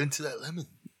 Hey, bite into that lemon.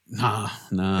 Nah.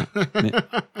 I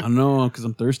don't know, because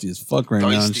I'm thirsty as fuck right now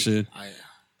and shit.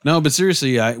 No, but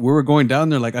seriously, we were going down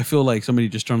there. Like, I feel like somebody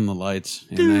just turned on the lights.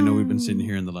 And I know we've been sitting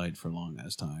here in the light for a long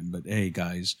ass time. But hey,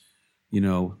 guys, you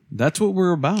know, that's what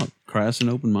we're about. Crass and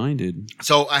open-minded.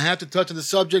 So I have to touch on the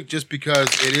subject just because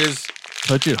it is.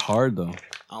 Touch it hard, though.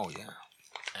 Oh, yeah.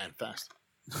 And fast.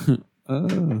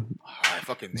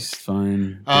 It's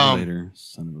fine. Later,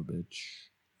 son of a bitch.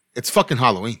 It's fucking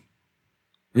Halloween.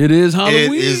 It is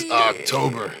Halloween. It is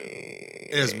October. It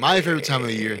is my favorite time of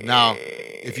the year. Now,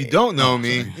 if you don't know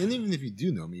me, and even if you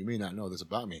do know me, you may not know this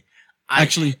about me.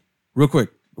 Actually, real quick,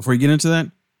 before you get into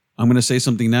that, I'm going to say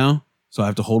something now, so I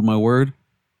have to hold my word.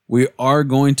 We are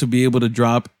going to be able to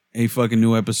drop a fucking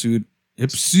new episode.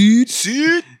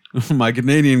 My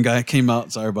Canadian guy came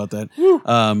out. Sorry about that.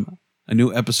 A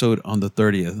new episode on the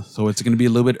 30th. So it's going to be a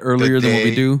little bit earlier than what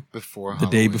we do. The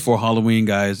day before Halloween,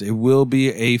 guys. It will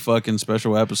be a fucking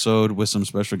special episode with some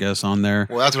special guests on there.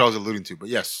 Well, that's what I was alluding to, but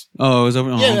yes. Oh, I'm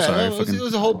sorry. It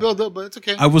was a whole build up, but it's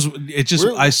okay.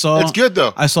 I saw. It's good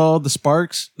though. I saw the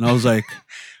sparks and I was like,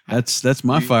 that's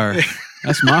my fire.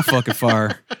 That's my fucking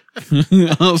fire.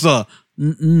 I was like,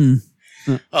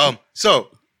 So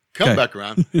come back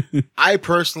around. I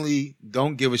personally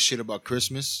don't give a shit about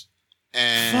Christmas.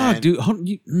 And fuck, dude.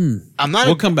 I'm not.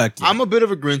 We'll come back to it. I'm a bit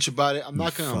of a Grinch about it. I'm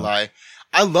not gonna lie.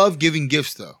 I love giving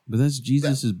gifts though. But that's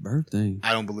Jesus' birthday.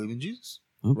 I don't believe in Jesus.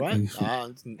 Okay. Right?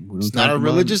 It's not a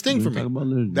religious thing for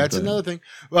me. That's another thing.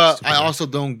 Well, I also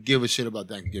don't give a shit about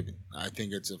Thanksgiving. I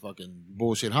think it's a fucking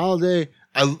bullshit holiday.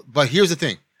 But here's the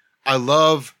thing. I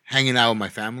love hanging out with my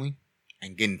family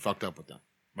and getting fucked up with them.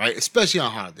 Right? Especially on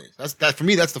holidays. That for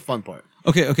me, that's the fun part.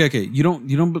 Okay. You don't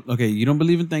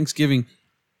believe in Thanksgiving.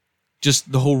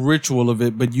 Just the whole ritual of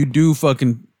it, but you do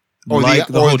fucking the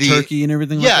whole turkey and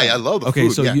everything like that? Yeah, I love the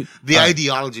food. So the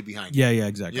ideology behind it. Yeah,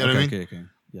 exactly. You know what I mean? Okay.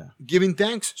 Yeah. Giving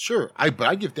thanks? Sure. But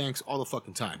I give thanks all the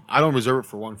fucking time. I don't reserve it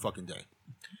for one fucking day.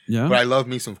 Yeah. But I love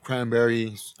me some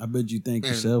cranberries. I bet you thank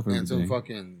yourself every and some day.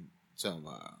 fucking some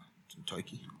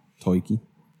turkey. Turkey.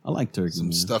 I like turkey.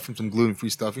 Some stuffing, some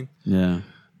gluten-free stuffing. Yeah.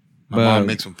 My mom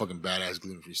makes some fucking badass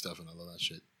gluten-free stuffing. I love that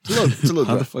shit. It's a little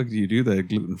How the fuck do you do that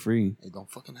gluten free? Hey, don't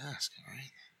fucking ask, all right?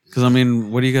 Because I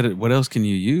mean, what else can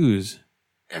you use?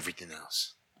 Everything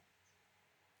else.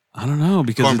 I don't know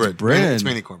because cornbread. It's bread. It's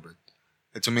mainly cornbread.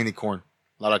 It's mainly corn.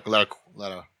 A lot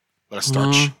of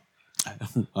starch.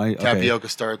 Tapioca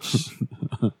starch.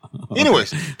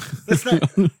 Anyways, let's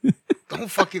not. Don't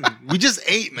fucking. We just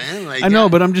ate, man. Like I know,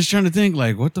 but I'm just trying to think.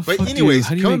 Like, what the fuck? But anyways,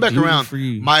 how do you coming back around,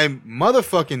 free? my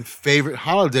motherfucking favorite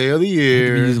holiday of the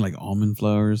year. You're using like almond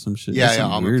flour or some shit. Yeah,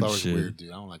 almond flour is weird,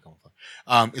 dude. I don't like almond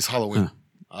flour. It's Halloween.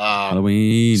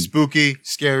 Halloween. Spooky,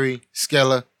 scary,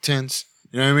 skeletons.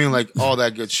 You know what I mean? Like all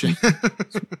that good shit.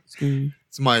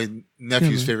 It's my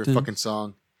nephew's favorite fucking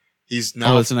song. He's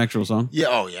now. Oh, it's an actual song? Yeah.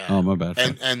 Oh, yeah. Oh, my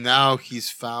bad. And now he's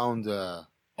found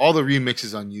all the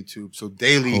remixes on YouTube. So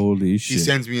daily, holy shit, he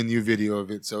sends me a new video of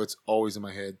it. So it's always in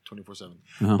my head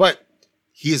 24/7. But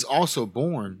he is also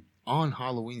born on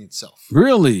Halloween itself.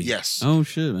 Really? Yes. Oh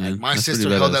shit, man. Like my sister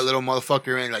held that little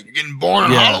motherfucker in, like, you're getting born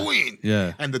on Halloween.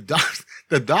 Yeah. And the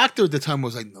doctor at the time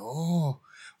was like, no,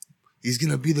 he's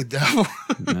gonna be the devil.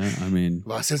 I mean,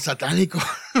 va a ser satánico.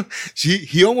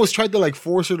 He almost tried to like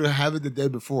force her to have it the day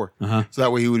before, so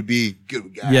that way he would be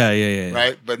good guy. Yeah.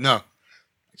 Right, but no,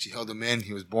 she held him in.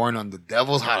 He was born on the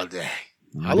devil's holiday,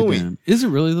 Halloween. Is it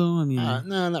really though? I mean,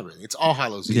 no, not really. It's All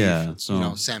Hallows Eve. Yeah,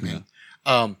 so Samhain.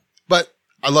 But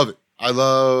I love it. I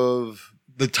love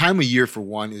the time of year for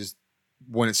one is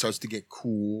when it starts to get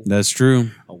cool. That's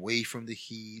true. Away from the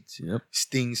heat. Yep.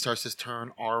 Sting starts to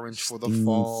turn orange for the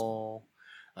fall.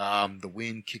 The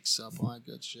wind kicks up, all that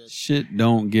good shit. Shit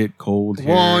don't get cold here.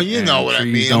 Well, you know what I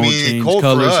mean. Don't change cold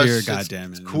colors for us, here. God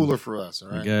damn it. It's cooler for us, all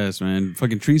right? I guess, man.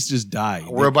 Fucking trees just die.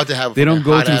 We're about to have they don't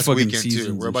go through fucking weekend seasons.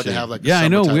 Too. We're about to have like I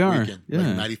know we are. Weekend, yeah,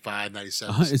 like 95,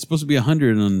 97. It's supposed to be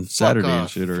 100 on Saturday off. and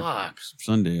shit, or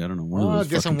Sunday. I don't know. One of those. I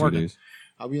guess I'm working. Days.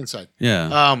 I'll be inside.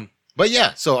 Yeah. But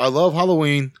yeah, so I love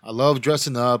Halloween. I love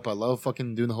dressing up. I love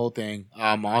fucking doing the whole thing.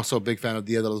 I'm also a big fan of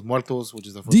Dia de los Muertos, which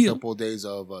is the first couple of days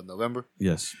of November.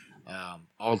 Yes.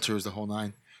 Altars, the whole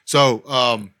nine. So,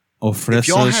 if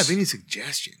y'all have any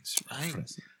suggestions, right?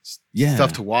 Yeah.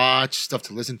 Stuff to watch, stuff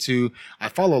to listen to. I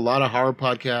follow a lot of horror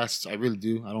podcasts. I really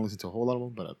do. I don't listen to a whole lot of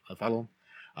them, but I follow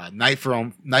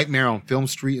them. Nightmare on Film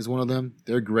Street is one of them.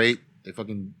 They're great. They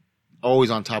fucking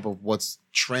always on top of what's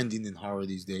trending in horror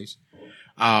these days.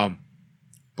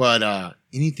 But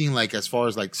anything like as far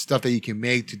as like stuff that you can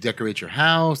make to decorate your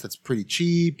house that's pretty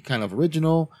cheap, kind of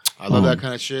original. I love that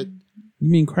kind of shit. You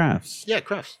mean crafts? Yeah,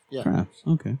 crafts. Yeah. Crafts.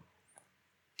 Okay.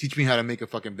 Teach me how to make a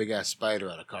fucking big ass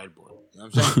spider out of cardboard. You know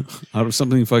what I'm saying? Out of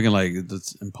something fucking like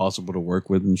that's impossible to work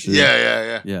with and shit.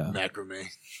 Yeah. Macrame.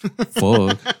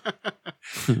 Fuck.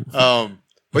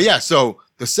 But yeah, so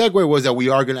the segue was that we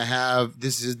are going to have,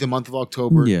 this is the month of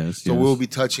October. Yes. So we'll be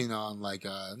touching on like,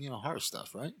 horror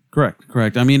stuff, right?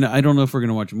 Correct. I mean, I don't know if we're going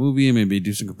to watch a movie and maybe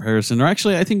do some comparison. Or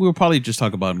actually, I think we'll probably just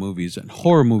talk about movies and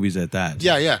horror movies at that.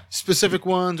 Yeah. Specific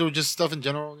ones or just stuff in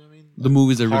general. I mean, the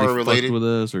movies that really related. fucked with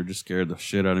us or just scared the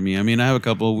shit out of me. I mean, I have a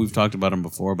couple. We've talked about them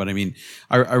before, but I mean,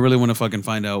 I really want to fucking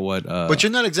find out what. But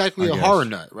you're not exactly a horror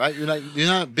nut, right? You're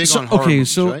not big on horror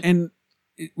movies, right? And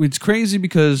it's crazy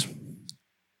because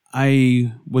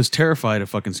I was terrified of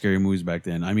fucking scary movies back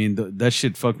then. I mean, that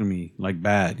shit fucked me like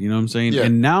bad. You know what I'm saying? Yeah.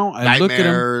 And now I look at them.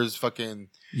 Nightmares, fucking.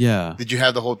 Yeah. Did you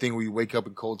have the whole thing where you wake up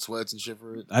in cold sweats and shit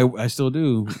for it? I still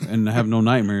do, and I have no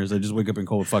nightmares. I just wake up in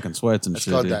cold fucking sweats and That's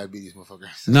shit. It's called diabetes, motherfucker.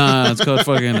 Nah, it's called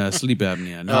fucking sleep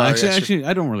apnea. No, actually,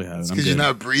 I don't really have it. Because you're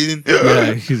not breathing.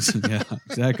 Yeah,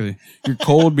 exactly. You're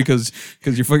cold because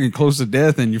you're fucking close to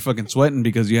death, and you're fucking sweating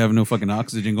because you have no fucking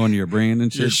oxygen going to your brain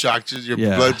and shit. You're shocked. Your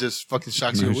blood just fucking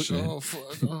shocks you. Oh,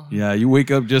 fuck. Oh. Yeah, you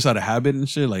wake up just out of habit and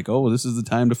shit. Like, oh, this is the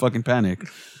time to fucking panic.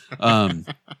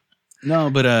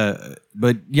 No,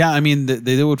 but yeah, I mean,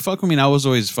 they would fuck with me, and I was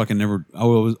always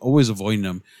always avoiding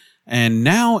them. And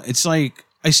now it's like,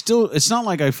 it's not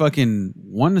like I fucking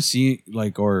want to see,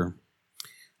 like, or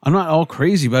I'm not all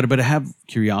crazy about it, but I have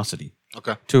curiosity.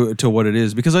 Okay. To what it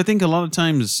is. Because I think a lot of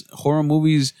times horror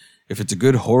movies, if it's a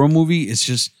good horror movie, it's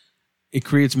just, it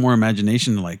creates more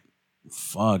imagination, like,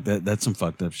 fuck, that's some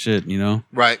fucked up shit, you know?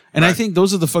 Right. And I think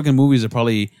those are the fucking movies that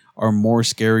probably are more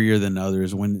scarier than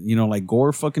others. When, like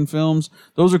gore fucking films,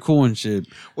 those are cool and shit.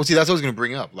 Well, see, that's what I was going to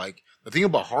bring up. Like, the thing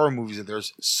about horror movies is that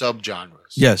there's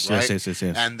subgenres. Yes, right? yes.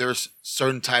 And there's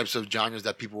certain types of genres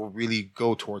that people really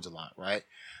go towards a lot, right?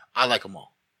 I like them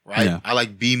all, right? Yeah. I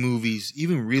like B movies,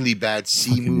 even really bad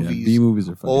C movies. Yeah, B movies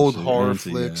are fucking old horror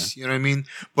flicks, you know what I mean?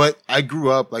 But I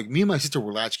grew up, like, me and my sister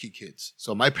were latchkey kids.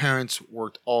 So my parents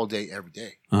worked all day, every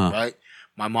day, right?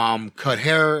 My mom cut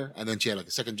hair, and then she had like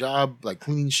a second job, like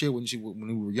cleaning shit when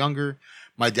we were younger.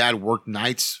 My dad worked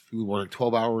nights. We would work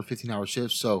 12-hour, 15-hour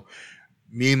shifts. So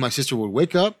me and my sister would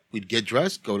wake up, we'd get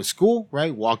dressed, go to school,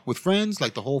 right? Walk with friends,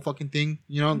 like the whole fucking thing,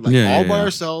 all by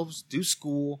ourselves, do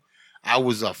school. I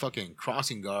was a fucking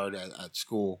crossing guard at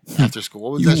school, after school.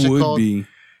 What was that shit called? You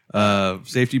would be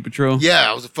safety patrol? Yeah,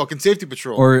 I was a fucking safety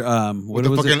patrol. Or with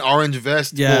the fucking orange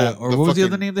vest. Yeah, or what was the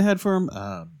other name they had for him?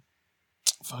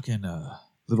 Fucking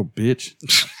little bitch.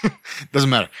 Doesn't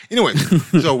matter. Anyway,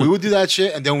 so we would do that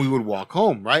shit, and then we would walk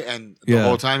home, right? And the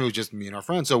whole time it was just me and our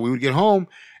friends. So we would get home,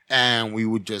 and we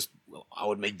would I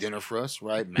would make dinner for us,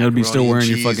 right? You'd be still wearing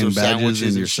your fucking badges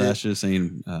and your sashes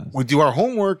saying... we'd do our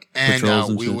homework,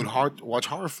 and we would watch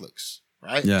horror flicks,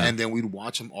 right? Yeah. And then we'd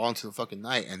watch them all until the fucking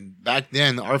night. And back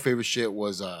then, our favorite shit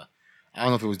was... I don't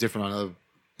know if it was different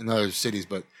in other cities,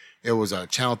 but... It was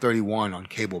Channel 31 on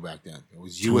cable back then. It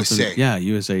was USA. Yeah,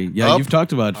 USA. Yeah, you've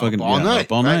talked about fucking all night.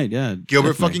 Up all night, yeah.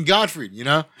 Gilbert fucking Gottfried,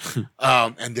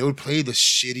 and they would play the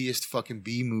shittiest fucking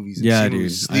B movies. Yeah,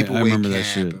 dude. Sleepaway I remember Camp that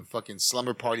shit. And fucking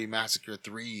Slumber Party Massacre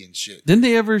 3 and shit. Didn't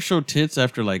they ever show tits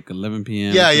after like 11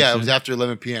 p.m.? Yeah, it was after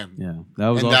 11 p.m. Yeah, that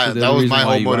was my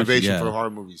whole motivation for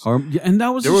horror movies. And that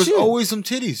was there was always some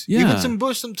titties, even some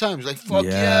bush sometimes. Like fuck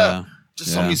yeah,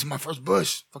 just saw me some my first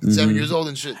bush. Fucking 7 years old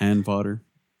and shit. Hand fodder.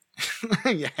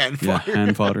 Hand fodder,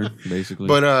 hand fodder, basically.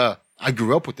 But I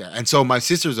grew up with that. And so my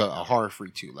sister's a horror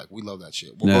freak too. Like, we love that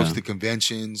shit. We'll go to the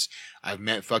conventions. I've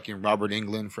met fucking Robert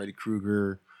Englund, Freddy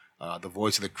Krueger, the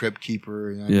voice of the Crypt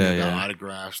Keeper, the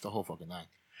autographs, the whole fucking nine.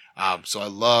 So I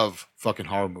love fucking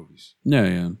horror movies.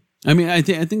 Yeah. I mean, I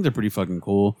think they're pretty fucking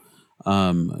cool.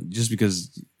 Just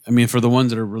because, I mean, for the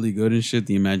ones that are really good and shit,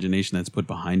 the imagination that's put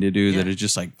behind it, dude, that is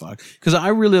just like, fuck. Because I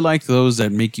really like those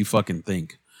that make you fucking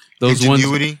think. Those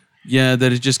Ingenuity. Ones, yeah,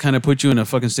 that it just kind of puts you in a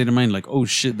fucking state of mind, like, oh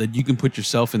shit, that you can put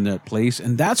yourself in that place.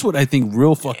 And that's what I think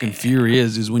real fucking fear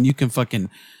is when you can fucking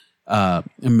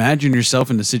imagine yourself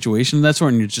in the situation. That's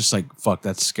when you're just like, fuck,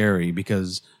 that's scary,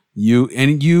 because you,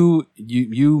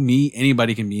 me,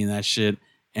 anybody can be in that shit.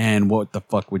 And what the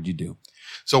fuck would you do?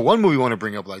 So one movie I want to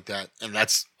bring up like that, and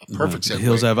that's a perfect segue.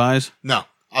 Hills Have Eyes? No.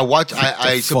 I watch.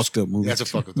 I fucked up movie. That's a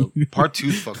fucked up. Part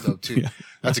 2's fucked up too. Yeah.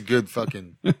 That's a good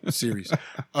fucking series.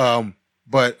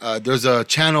 But there's a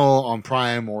channel on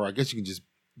Prime, or I guess you can just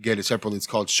get it separately. It's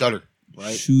called Shudder,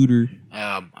 right? Shooter.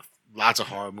 Lots of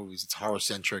horror movies. It's horror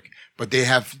centric, but they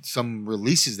have some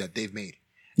releases that they've made.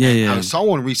 Yeah. I saw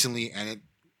one recently, and it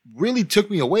really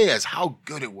took me away as how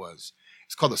good it was.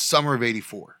 It's called The Summer of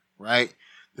 '84, right?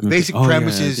 The basic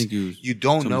premise is you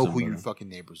don't know who your fucking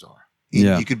neighbors are.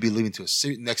 You could be living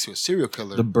next to a serial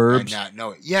killer. The Burbs. And not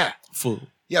know it. Yeah. Full.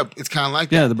 Yeah, it's kind of like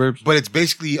that. Yeah, The Burbs. But it's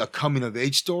basically a coming of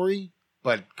age story,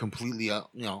 but completely,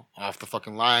 off the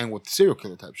fucking line with serial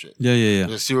killer type shit. Yeah.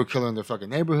 There's a serial killer in their fucking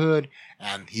neighborhood,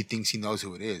 and he thinks he knows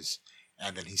who it is.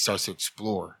 And then he starts to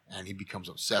explore, and he becomes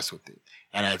obsessed with it.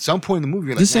 And at some point in the movie,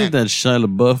 you're like, this ain't that Shia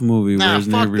LaBeouf movie where his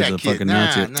neighbor's a fucking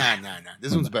Nazi. Nah.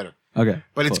 This one's better. Okay.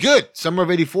 But it's good. Summer of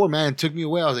 '84, man, it took me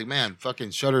away. I was like, man, fucking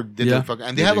Shudder did that fucking...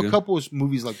 And they have a couple of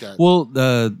movies like that. Well,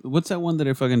 what's that one that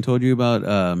I fucking told you about?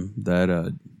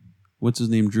 What's his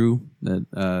name? Drew?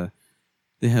 That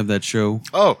they have that show.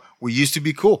 Oh, We Used to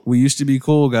Be Cool. We Used to Be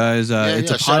Cool, guys.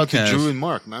 It's a podcast. Shout out to Drew and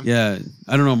Mark, man. Yeah.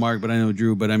 I don't know Mark, but I know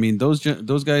Drew. But I mean, those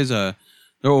guys, they're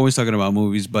always talking about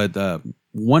movies. But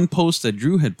one post that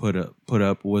Drew had put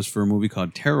up was for a movie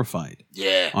called Terrified.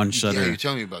 Yeah. On Shudder. Yeah, you're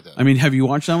telling me about that. I mean, have you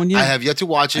watched that one yet? I have yet to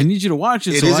watch it. I need you to watch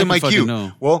it. It so is I in my queue.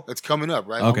 know. Well, it's coming up,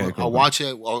 right? Okay, I'll watch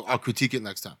it. I'll critique it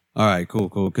next time. All right, cool.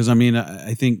 Because I mean,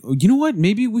 I think, you know what?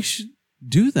 Maybe we should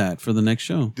do that for the next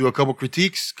show. Do a couple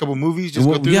critiques, couple movies. Just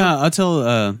go through them? I'll tell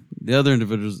the other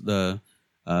individuals.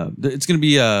 It's going to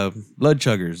be Blood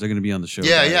Chuggers. They're going to be on the show.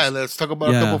 Yeah. Let's talk about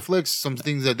a couple flicks, some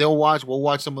things that they'll watch. We'll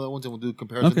watch some of the ones and we'll do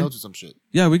comparison notes or some shit.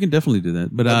 Yeah, we can definitely do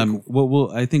that. But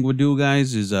what I think we'll do,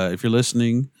 guys, is if you're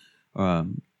listening, we're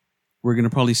going to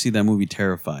probably see that movie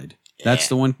Terrified. Yeah. That's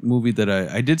the one movie that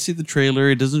I did see the trailer.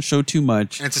 It doesn't show too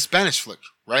much. And it's a Spanish flick,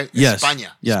 right? Yes.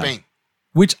 España, Spain.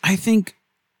 Which I think,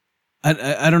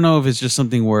 I don't know if it's just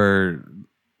something where...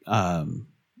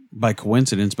 by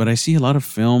coincidence, but I see a lot of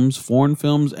foreign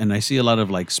films, and I see a lot of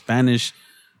like Spanish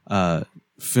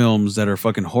films that are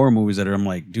fucking horror movies that I'm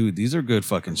like, dude, these are good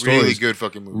fucking stories. Really good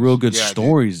fucking movies. Real good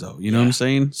stories, though. You know what I'm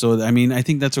saying? So, I mean, I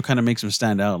think that's what kind of makes them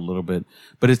stand out a little bit.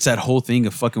 But it's that whole thing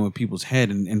of fucking with people's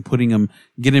head and putting them,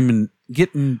 getting them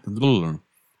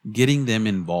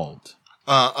involved.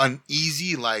 An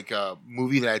easy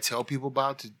movie that I tell people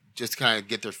about to just kind of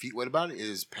get their feet wet about it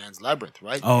is Pan's Labyrinth,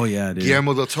 right? Oh yeah, dude.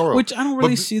 Guillermo del Toro. Which I don't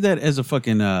really see that as a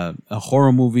fucking a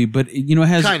horror movie, but it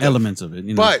has elements of it.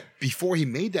 You know? But before he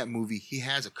made that movie, he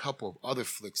has a couple of other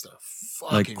flicks that are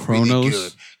fucking like Kronos, really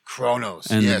good. Kronos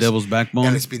and The Devil's Backbone,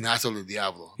 and Espinazo del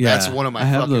Diablo. Yeah, that's one of my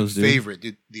fucking favorite.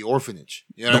 Dude, The Orphanage.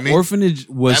 You know what I mean? The Orphanage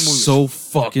was so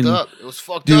fucking fucked up. It was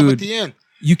fucked up at the end.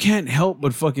 You can't help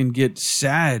but fucking get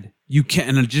sad. You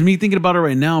can't. And just me thinking about it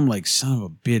right now, I'm like, son of a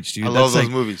bitch, dude. I love those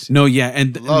movies. No, yeah,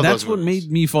 and that's what made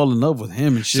me fall in love with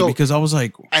him and shit. Because I was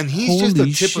like, and he's just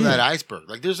the tip of that iceberg.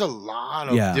 Like, there's a lot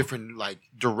of different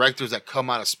directors that come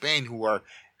out of Spain who are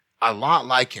a lot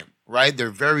like him, right? They're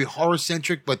very horror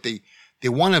centric, but they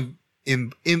want to I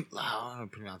don't know how to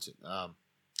pronounce it.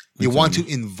 They want to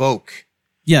invoke.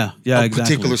 Yeah, a exactly.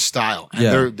 particular style,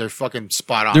 and they're fucking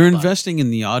spot on. They're investing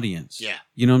in the audience. Yeah,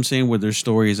 you know what I'm saying, with their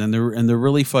stories, and they're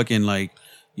really fucking like,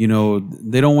 they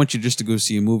don't want you just to go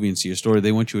see a movie and see a story.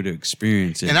 They want you to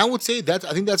experience it. And I would say I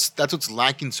think that's what's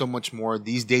lacking so much more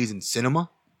these days in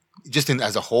cinema, just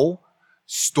as a whole,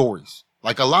 stories.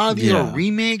 Like a lot of these are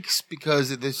remakes because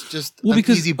it's just an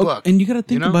easy buck. And you got to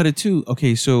think about it too.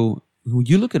 Okay, so when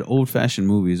you look at old fashioned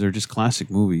movies or just classic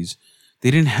movies. They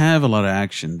didn't have a lot of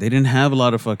action. They didn't have a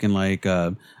lot of fucking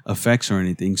effects or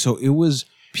anything. So it was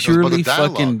purely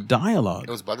fucking dialogue.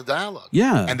 It was about the dialogue.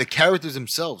 Yeah. And the characters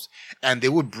themselves. And they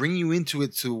would bring you into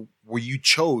it to where you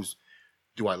chose,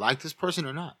 do I like this person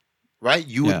or not? Right?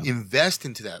 You would invest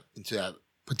into that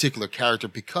particular character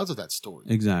because of that story.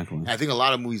 Exactly. And I think a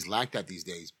lot of movies lack that these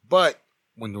days. But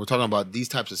when we're talking about these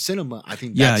types of cinema, I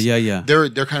think yeah.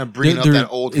 They're kind of bringing up that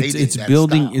old heyday. It's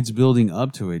building. Style. It's building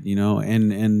up to it,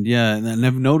 and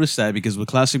I've noticed that because with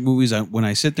classic movies, when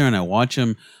I sit there and I watch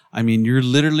them, I mean, you're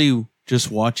literally just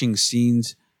watching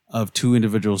scenes of two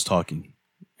individuals talking,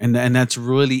 and that's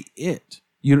really it.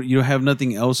 You have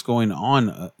nothing else going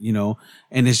on,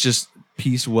 and it's just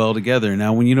pieced well together.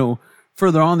 Now, when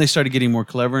further on, they started getting more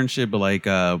clever and shit. But like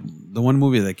the one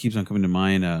movie that keeps on coming to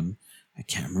mind, I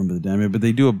can't remember the damn it, but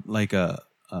they do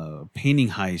a painting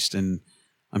heist, and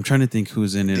I'm trying to think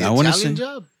who's in it. The Italian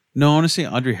Job? No, I want to say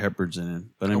Audrey Hepburn's in it,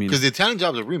 but I mean, because the Italian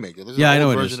Job's a remake. I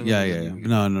know it is. Yeah.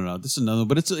 No. This is another,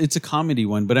 but it's a comedy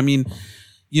one. But I mean,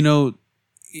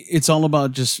 it's all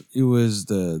about it was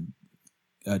the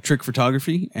trick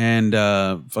photography and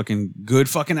fucking good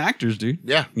fucking actors, dude.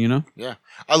 Yeah. Yeah.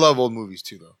 I love old movies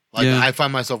too, though. Like I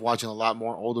find myself watching a lot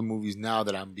more older movies now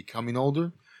that I'm becoming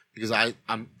older because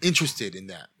I'm interested in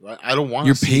that, right? I don't want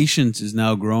your patience is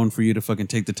now grown for you to fucking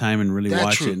take the time and really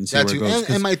watch it and see where it goes.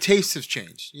 And my tastes have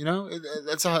changed,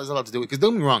 That's how it has a lot to do with it. Because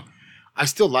don't get me wrong, I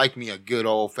still like me a good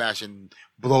old fashioned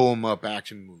blow 'em up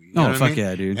action movie. You know fuck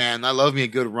yeah, dude. And I love me a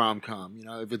good rom-com,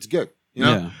 if it's good.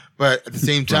 Yeah. But at the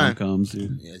same time, rom-coms,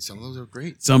 dude. Yeah, some of those are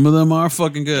great. Some of them are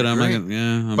fucking good.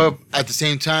 But at the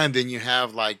same time, then you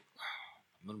have I'm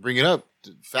gonna bring it up,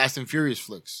 Fast and Furious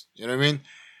flicks. You know what I mean?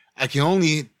 I can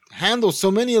only handle so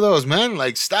many of those, man.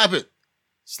 Like, stop it.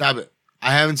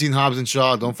 I haven't seen Hobbs and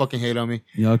Shaw. Don't fucking hate on me.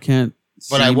 Y'all can't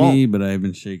see me, but I've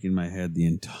been shaking my head the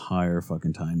entire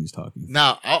fucking time he's talking.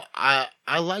 Now,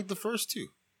 I like the first two.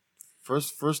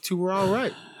 First two were all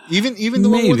right. Even the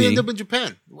one where they end up in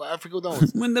Japan. Well, I forget what that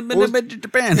was. When they end up in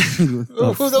Japan.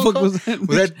 What was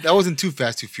that? That wasn't Too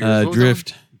Fast, Too Furious.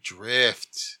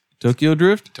 Drift. Tokyo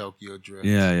Drift?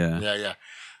 Yeah.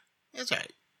 That's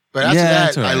right. But after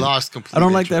that, I lost completely. I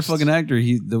don't like that fucking actor.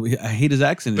 I hate his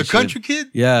accent. The country kid?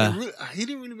 Yeah. He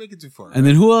didn't really make it too far. And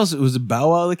then who else? It was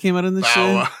Bow Wow that came out in this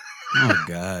Bow Wow. shit? Oh,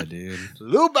 God, dude.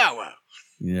 Lil Bow Wow.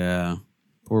 Yeah.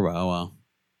 Poor Bow Wow.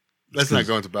 Let's not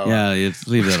go into Bow Wow. Yeah,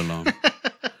 leave that alone.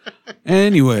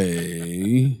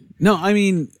 Anyway. No, I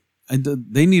mean,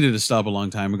 they needed to stop a long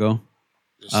time ago.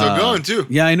 They're still going, too.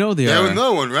 Yeah, I know they are. They have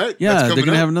another one, right? Yeah, they're going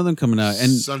to have another one coming out.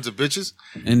 And Sons of bitches.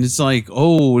 And it's like,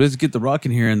 oh, let's get The Rock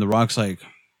in here. And The Rock's like,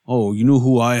 oh, you know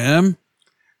who I am?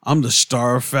 I'm the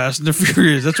star of Fast and the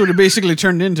Furious. That's what it basically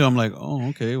turned into. I'm like, oh,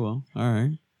 okay, well, all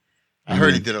right. I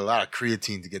heard he did a lot of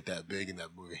creatine to get that big in that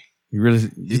movie. You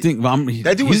really? You think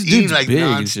that dude was eating like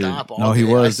nonstop? No, he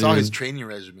was. I saw his training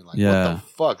regimen. Like, what the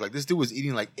fuck? Like, this dude was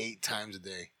eating like 8 times a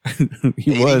day.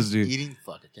 He was, dude.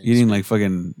 Eating like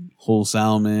fucking whole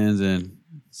salmons and.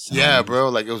 Yeah, bro.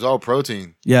 Like it was all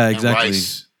protein. Yeah, exactly. And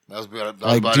rice. That was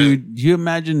like, about dude, do you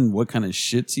imagine what kind of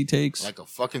shits he takes? Like a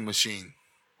fucking machine.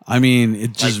 I mean,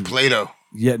 it just like Play-Doh.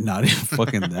 Yeah, not even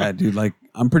fucking that, dude. Like,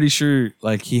 I'm pretty sure,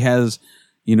 like, he has.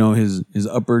 His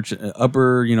upper,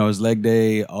 his leg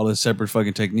day, all his separate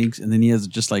fucking techniques, and then he has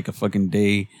just like a fucking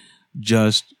day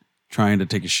just trying to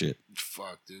take a shit.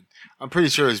 Fuck, dude. I'm pretty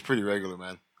sure he's pretty regular,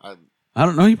 man. I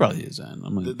don't know. He probably is, man.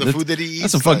 I'm like, the food that he eats.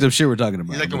 That's some fucked up shit we're talking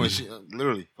about. He's like a machine.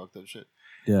 Literally fucked up shit.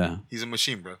 Yeah. He's a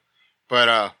machine, bro. But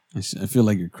I feel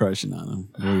like you're crushing on him.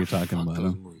 What are you talking about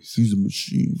him? Movies. He's a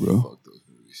machine, bro. Fuck those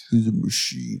movies. He's a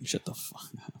machine. Shut the fuck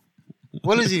up.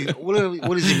 What has he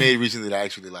made recently that I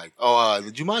actually like? Oh,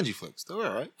 the Jumanji flicks. They're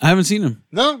all right. I haven't seen them.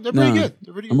 No, they're pretty good.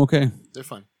 They're pretty good. I'm okay. They're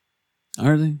fun.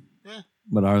 Are they? Yeah.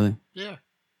 But are they? Yeah.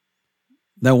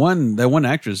 That one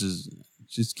actress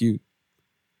she's cute.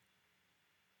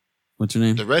 What's her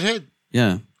name? The redhead?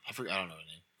 Yeah. I don't know her name.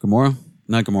 Gamora?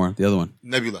 Not Gamora. The other one.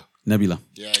 Nebula.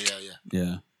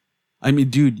 Yeah. I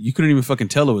mean, dude, you couldn't even fucking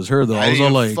tell it was her, though. I was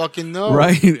all like, fucking know.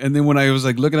 Right? And then when I was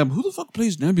like looking up, who the fuck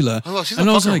plays Nebula? Oh, she's a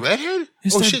fucking redhead?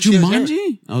 Is that shit,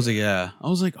 Jumanji? I was like, yeah. I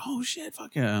was like, oh shit,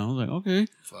 fuck yeah. I was like, okay.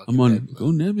 I'm on Nebula.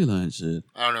 Go Nebula and shit.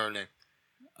 I don't know her name.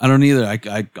 I don't either.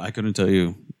 I couldn't tell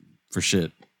you for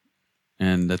shit.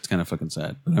 And that's kind of fucking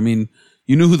sad. But I mean,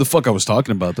 you knew who the fuck I was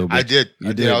talking about, though. I did.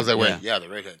 I was like, wait, the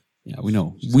redhead. Yeah, we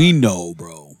know. We know,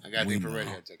 bro. I got a name for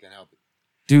redheads. I can't help it.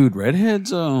 Dude,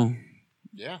 redheads,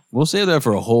 yeah. We'll save that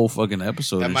for a whole fucking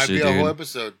episode. That might be a whole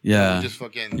episode. Yeah. Just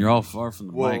fucking. You're all far from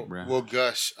the mic, bro. We'll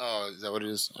gush. Oh, is that what it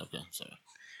is? Okay, sorry.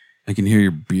 I can hear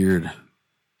your beard.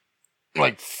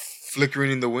 Like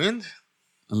flickering in the wind?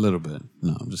 A little bit.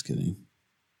 No, I'm just kidding.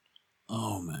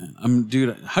 Oh, man.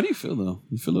 Dude, how do you feel, though?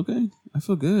 You feel okay? I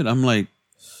feel good. I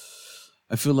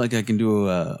feel like I can do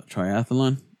a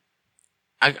triathlon.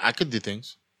 I could do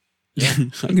things. Yeah.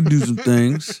 I can do some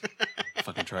things.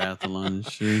 Fucking triathlon and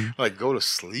shit. Like go to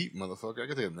sleep, motherfucker. I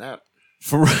could take a nap.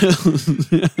 For real.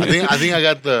 I think I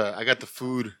got the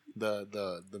food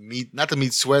the meat, not the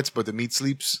meat sweats, but the meat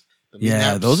sleeps. The meat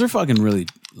naps. Those are fucking really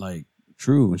like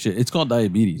true and shit. It's called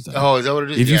diabetes. Like, oh, is that what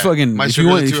it is? If you fucking my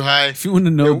sugar is too high. If you want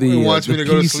to know the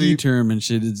PC term and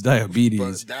shit, it's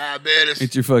diabetes. Diabetes.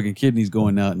 It's your fucking kidneys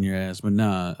going out in your ass. But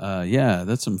nah, yeah,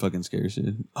 that's some fucking scary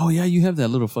shit. Oh yeah, you have that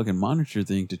little fucking monitor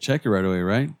thing to check it right away,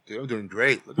 right? Dude, I'm doing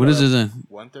great. What is it then?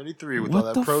 133 with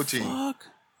all that protein. Fuck?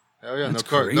 Hell yeah, no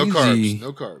carbs. No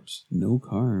carbs. No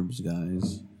carbs,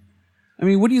 guys. I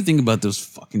mean, what do you think about those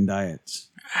fucking diets?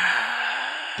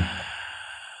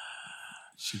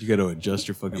 You got to adjust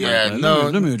your fucking mic.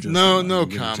 Let me adjust. No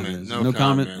comment. No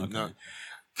comment. Okay. No.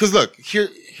 Because look,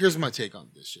 here's my take on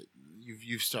this shit.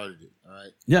 You've started it, all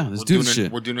right? Yeah, let's do this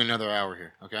shit. We're doing another hour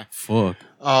here, okay? Fuck.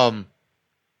 I'm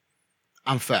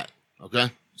fat,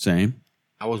 okay? Same.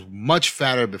 I was much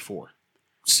fatter before.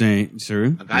 Same,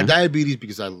 sir. I got diabetes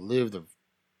because I lived it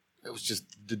was just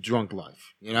the drunk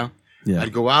life, you know? Yeah.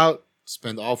 I'd go out,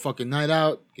 spend all fucking night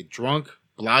out, get drunk,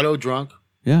 blotto drunk,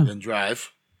 then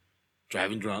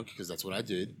driving drunk, because that's what I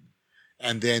did.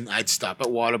 And then I'd stop at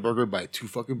Whataburger, buy 2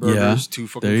 fucking burgers, 2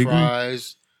 fucking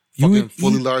fries, fucking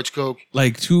fully large Coke.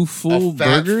 Like 2 full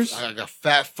burgers? I got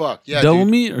fat fuck. Yeah, double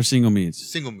meat or single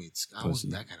meats? Single meats. I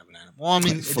wasn't that kind of an animal. Well, I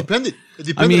mean, it depended. It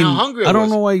depended on how hungry I was. I don't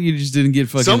know why you just didn't get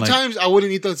fucking Sometimes I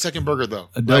wouldn't eat the second burger, though.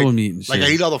 A double meat and shit. Like,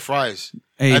 I eat all the fries.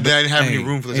 And then I didn't have any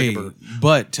room for the second burger.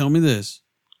 But tell me this.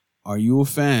 Are you a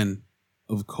fan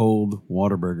of cold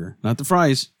Whataburger? Not the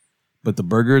fries. But the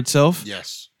burger itself?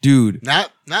 Yes. Dude.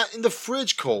 Not in the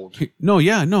fridge cold. No.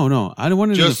 I don't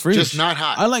want it in the fridge. Just not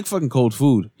hot. I like fucking cold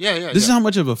food. Yeah. This is how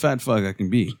much of a fat fuck I can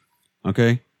be.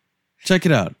 Okay? Check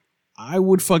it out. I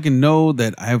would fucking know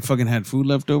that I have fucking had food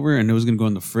left over and it was going to go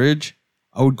in the fridge.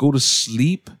 I would go to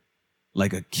sleep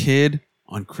like a kid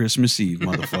on Christmas Eve,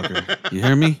 motherfucker. You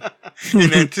hear me?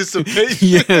 In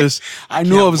anticipation. Yes. I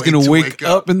knew I was going to wake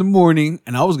up in the morning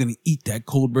and I was going to eat that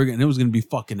cold burger and it was going to be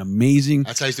fucking amazing.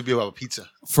 That's how I used to be about pizza.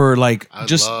 For like, I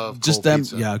just that,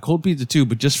 pizza. Yeah, cold pizza too.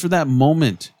 But just for that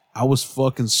moment, I was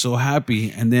fucking so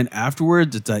happy. And then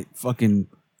afterwards, it's like fucking.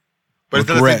 But it's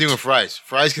not the same thing with fries.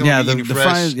 Fries can only be eaten fresh.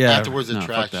 Fries, afterwards, they're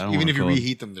trash. Even if you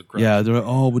reheat them, they're crap. Yeah, they're like,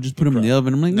 oh, we'll just put them in the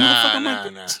oven. I'm like,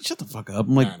 nah. Shut the fuck up.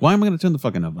 I'm like, why am I going to turn the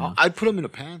fucking oven on? I'd put them in a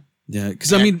pan. Yeah,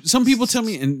 because I mean, some people tell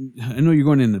me, and I know you're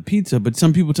going into pizza, but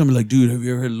some people tell me like, dude, have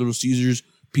you ever had Little Caesars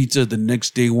pizza the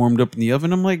next day warmed up in the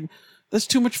oven? I'm like, that's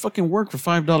too much fucking work for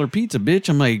 $5 pizza, bitch.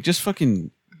 I'm like, just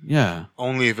fucking, yeah.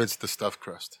 Only if it's the stuffed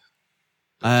crust.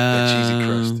 The cheesy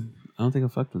crust. I don't think I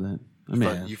fucked with that.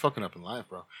 You fucking up in life,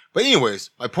 bro. But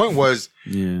anyways, my point was,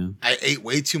 yeah, I ate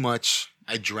way too much.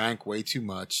 I drank way too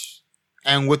much.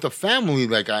 And with a family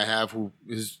like I have who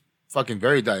is fucking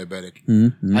very diabetic,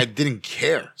 I didn't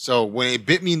care. So when it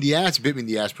bit me in the ass,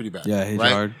 pretty bad. Yeah, it's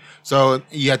right? hard. So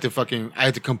I had to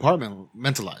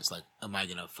compartmentalize. Like, am I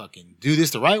going to fucking do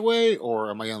this the right way or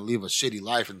am I going to live a shitty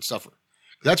life and suffer?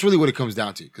 That's really what it comes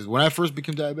down to. Because when I first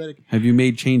became diabetic. Have you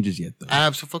made changes yet, though?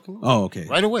 Absolutely. Oh, okay.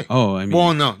 Right away. Oh, I mean.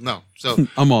 Well, no. So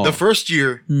the first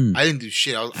year, I didn't do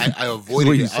shit. I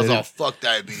avoided it. I was all, fuck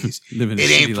diabetes. It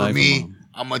ain't for me.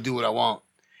 I'm going to do what I want.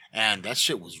 And that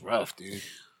shit was rough, dude.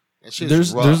 That shit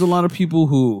was rough. There's a lot of people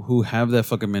who have that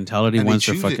fucking mentality and once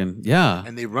they're fucking. Yeah.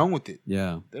 And they run with it.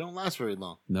 Yeah. They don't last very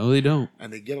long. No, they don't.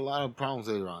 And they get a lot of problems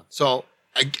later on. So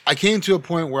I came to a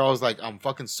point where I was like, I'm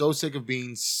fucking so sick of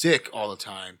being sick all the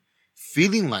time.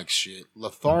 Feeling like shit,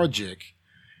 lethargic,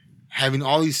 having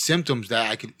all these symptoms that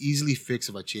I could easily fix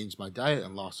if I changed my diet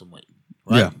and lost some weight.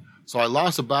 Right? Yeah. So I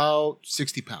lost about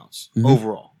 60 pounds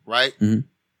overall, right? Mm-hmm.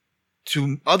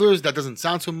 To others, that doesn't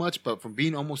sound so much, but from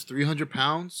being almost 300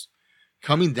 pounds,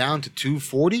 coming down to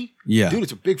 240, dude,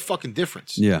 it's a big fucking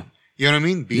difference. Yeah. You know what I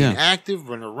mean? Being active,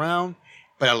 running around.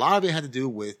 But a lot of it had to do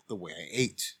with the way I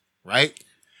ate, right?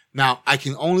 Now, I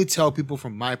can only tell people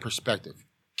from my perspective.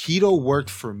 Keto worked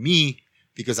for me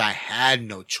because I had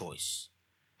no choice.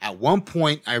 At one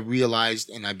point, I realized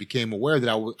and I became aware that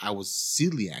I was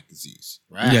celiac disease,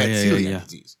 right? I had celiac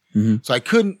disease. Mm-hmm. So I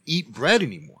couldn't eat bread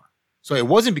anymore. So it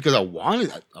wasn't because I wanted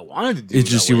to do it. It's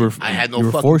just I had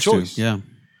no fucking choice. Yeah.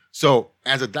 So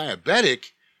as a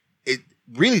diabetic, it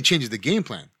really changes the game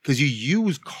plan because you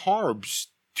use carbs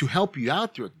to help you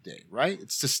out throughout the day, right?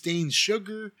 It's sustained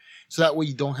sugar. So that way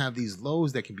you don't have these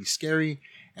lows that can be scary.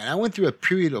 And I went through a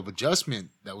period of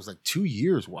adjustment that was like 2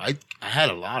 years where I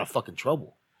had a lot of fucking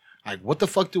trouble. Like, what the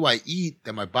fuck do I eat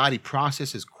that my body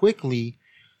processes quickly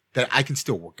that I can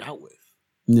still work out with?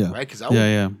 Yeah. Right? Because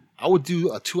I would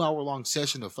do a 2-hour-long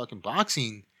session of fucking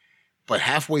boxing, but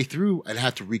halfway through, I'd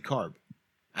have to recarb.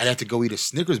 I'd have to go eat a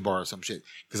Snickers bar or some shit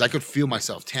because I could feel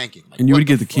myself tanking. Like, and you would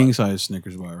get the king size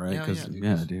Snickers bar, right? Yeah,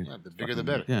 dude. Yeah, the bigger the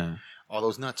better. Yeah. All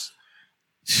those nuts.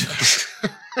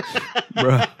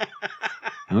 Bro.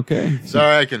 Okay.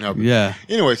 Sorry, I can help you. Yeah.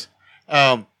 Anyways,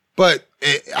 but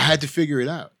I had to figure it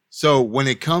out. So when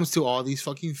it comes to all these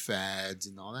fucking fads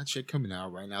and all that shit coming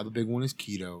out right now, the big one is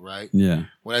keto, right? Yeah.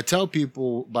 What I tell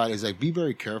people about it is like, be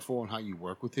very careful on how you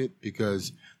work with it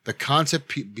because the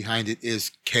concept behind it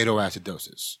is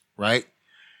ketoacidosis, right?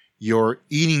 You're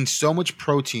eating so much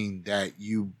protein that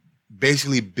you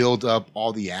basically build up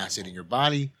all the acid in your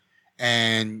body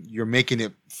and you're making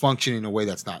it function in a way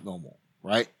that's not normal,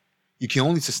 right? You can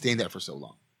only sustain that for so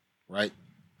long, right?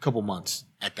 A couple months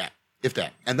at that, if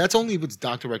that. And that's only if it's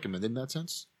doctor recommended in that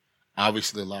sense.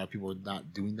 Obviously, a lot of people are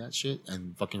not doing that shit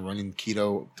and fucking running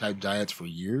keto type diets for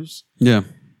years. Yeah.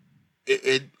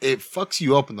 It fucks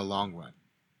you up in the long run.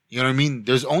 You know what I mean?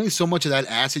 There's only so much of that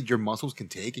acid your muscles can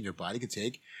take and your body can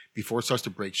take before it starts to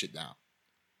break shit down.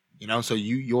 You know, so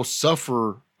you'll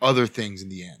suffer other things in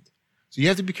the end. So you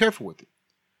have to be careful with it.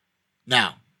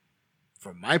 Now,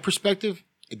 from my perspective,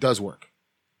 it does work.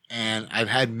 And I've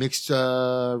had mixed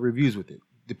reviews with it.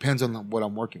 Depends on what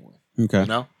I'm working with. Okay. You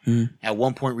know? Mm-hmm. At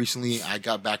one point recently, I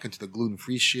got back into the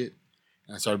gluten-free shit.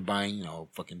 And I started buying,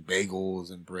 fucking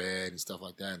bagels and bread and stuff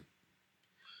like that.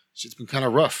 Shit's been kind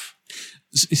of rough.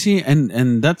 See,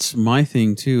 and that's my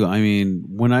thing too. I mean,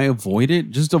 when I avoid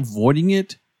it, just avoiding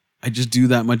it, I just do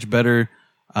that much better,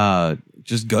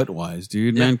 just gut-wise,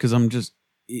 dude, man. Because I'm just,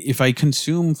 if I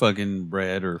consume fucking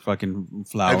bread or fucking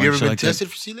flour. Have you ever been like tested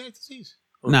for celiac disease?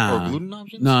 Or gluten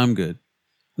options? No, I'm good.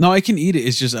 No, I can eat it.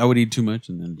 It's just I would eat too much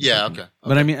and then. Yeah, okay.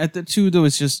 But I mean, at the two though,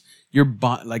 it's just your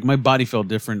body. Like my body felt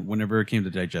different whenever it came to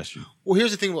digestion. Well,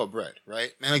 here's the thing about bread,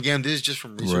 right? And again, this is just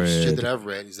from research shit that I've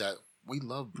read. Is that we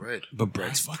love bread, but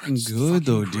bread's fucking good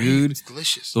though, dude. It's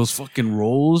delicious. Those fucking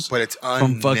rolls, but it's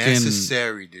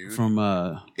unnecessary, dude. From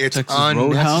it's Texas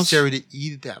unnecessary Roadhouse? to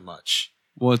eat it that much.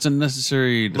 Well, it's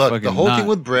unnecessary. To Look, the whole thing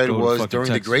with bread was during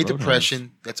the Texas Great Roadhouse.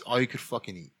 Depression. That's all you could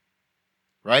fucking eat,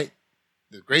 right?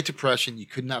 The Great Depression, you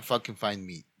could not fucking find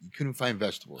meat. You couldn't find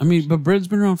vegetables. I mean, but bread's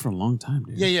been around for a long time,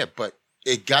 dude. Yeah, but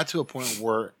it got to a point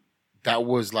where that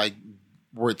was like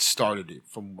where it started it,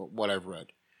 from what I've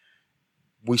read.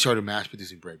 We started mass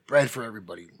producing bread. Bread for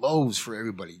everybody. Loaves for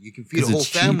everybody. You can feed a whole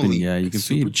family. Yeah, you can it's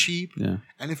feed. super cheap. Yeah.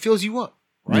 And it fills you up,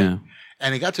 right? Yeah.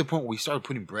 And it got to a point where we started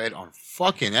putting bread on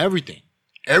fucking everything.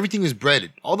 Everything is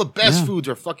breaded. All the best foods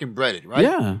are fucking breaded, right?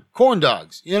 Yeah. Corn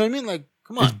dogs. You know what I mean? Like,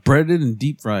 come on. It's breaded and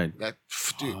deep fried.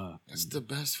 Dude, that's the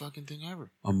best fucking thing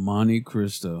ever. Monte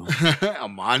Cristo.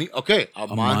 Monte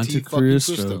Cristo,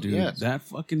 Cristo, dude. Yes. That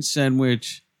fucking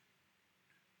sandwich,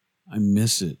 I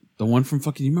miss it. The one from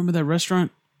fucking, you remember that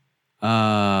restaurant?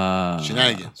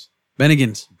 Shenanigans.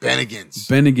 Bennigan's.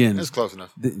 That's close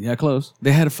enough. Yeah, close.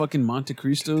 They had a fucking Monte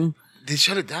Cristo. They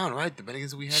shut it down, right? The Bennigan's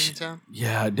that we had in town?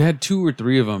 Yeah, they had 2 or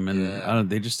 3 of them, and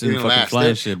they just didn't fucking fly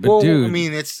and shit. But well, dude, I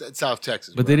mean, it's South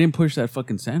Texas. But they didn't push that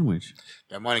fucking sandwich.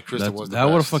 That Monte Cristo was the that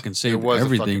best. would have fucking saved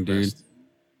everything, dude. Best.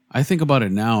 I think about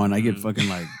it now, and I get fucking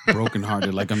like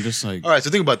brokenhearted. Like I'm just like, all right.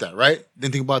 So think about that, right?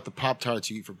 Then think about the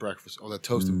Pop-Tarts you eat for breakfast, or the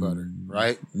toasted butter,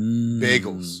 right?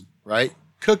 Bagels, right?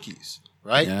 Cookies,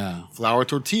 right? Yeah. Flour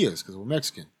tortillas because we're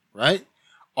Mexican, right?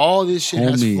 All this shit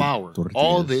has flour. Tortillas.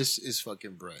 All this is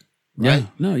fucking bread. Right? Yeah.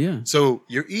 No, yeah. So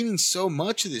you're eating so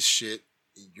much of this shit,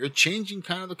 you're changing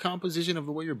kind of the composition of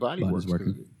the way your body works.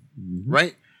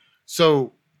 Right?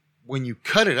 So when you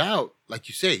cut it out, like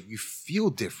you say, you feel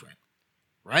different.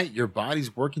 Right? Your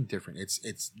body's working different.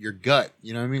 It's your gut.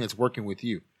 You know what I mean? It's working with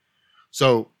you.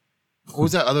 So what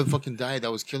was that other fucking diet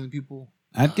that was killing people?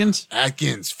 Atkins?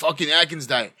 Fucking Atkins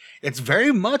diet. It's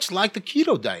very much like the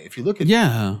keto diet if you look at it.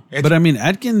 Yeah. But I mean,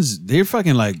 Atkins, they're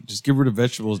fucking like, just get rid of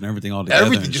vegetables and everything altogether.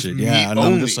 Everything, and just shit. meat Yeah, and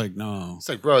only. I'm just like, no. It's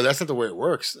like, bro, that's not the way it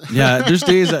works. Yeah, there's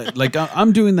days that, like,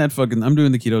 I'm doing that fucking, I'm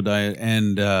doing the keto diet,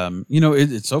 and,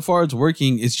 it's so far it's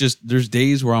working. It's just, there's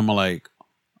days where I'm like,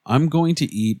 I'm going to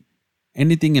eat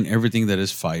anything and everything that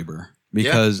is fiber.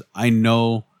 Because I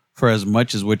know for as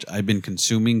much as which I've been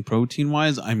consuming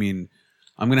protein-wise, I mean,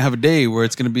 I'm going to have a day where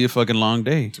it's going to be a fucking long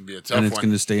day. To be a tough and it's going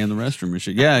to stay in the restroom and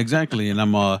shit. Yeah, exactly. And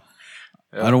I'm, I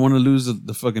don't want to lose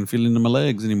the fucking feeling in my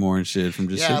legs anymore and shit from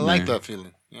just sitting there. Yeah, I like that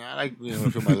feeling. Yeah, I like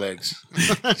feel my legs.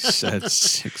 That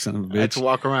sick son of a bitch. I had to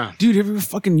walk around. Dude, have you ever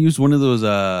fucking used one of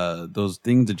those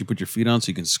things that you put your feet on so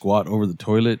you can squat over the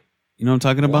toilet? You know what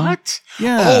I'm talking about? What?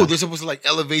 Yeah. Oh, they're supposed to like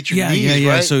elevate your knees,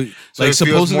 yeah. right? So like it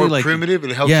supposedly feels more like primitive.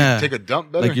 It helps you take a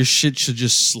dump better. Like your shit should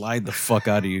just slide the fuck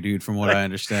out of you, dude. From what I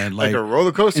understand, like a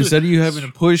roller coaster. Instead of you having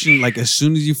to push and like as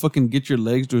soon as you fucking get your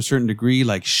legs to a certain degree,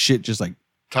 like shit just like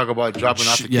talk about dropping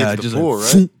off the kids to the pool,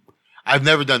 right? I've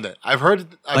never done that. I've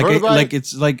heard about like it.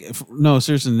 It's like no,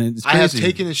 seriously, it's crazy. I have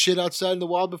taken a shit outside in the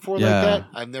wild before like that.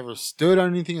 I've never stood on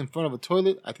anything in front of a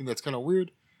toilet. I think that's kind of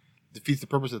weird. Defeats the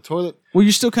purpose of the toilet. Well,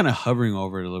 you're still kind of hovering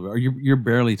over it a little bit, or you're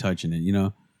barely touching it, you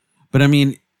know. But I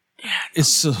mean, it's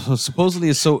supposedly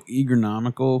it's so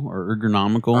ergonomical.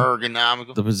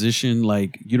 The position,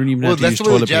 like you don't even have to use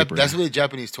toilet paper. That's the way the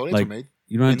Japanese toilets are made.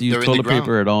 You don't have to use toilet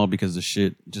paper at all because the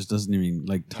shit just doesn't even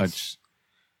like touch.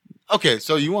 Okay,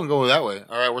 so you want to go that way?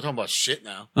 All right, we're talking about shit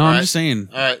now. No, I'm just saying.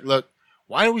 All right, look,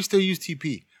 why do we still use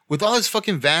TP with all this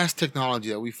fucking vast technology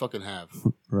that we fucking have?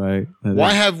 Right.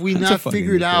 Why have we not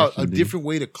figured out a different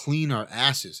way to clean our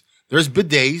asses? There's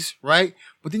bidets, right?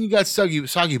 But then you got soggy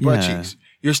butt cheeks.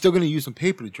 You're still going to use some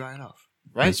paper to dry it off,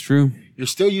 right? That's true. You're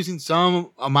still using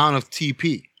some amount of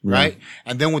TP, right?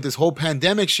 And then with this whole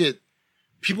pandemic shit,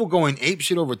 people going ape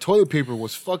shit over toilet paper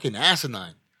was fucking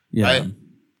asinine, right?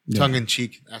 Tongue in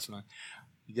cheek, asinine.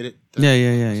 You get it?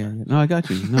 Yeah. No, I got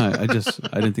you. No, I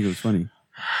didn't think it was funny. No,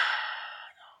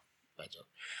 bad joke.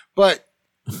 But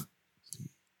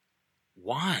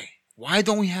why? Why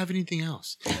don't we have anything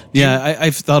else? Yeah,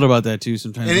 I've thought about that too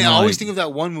sometimes. And I always think of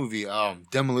that one movie,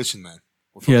 Demolition Man.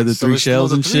 Yeah, the three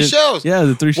shells and shit. Yeah,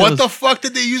 the 3 shells. What the fuck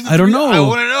did they use? I don't know. I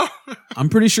want to know. I'm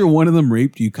pretty sure one of them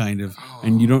raped you, kind of,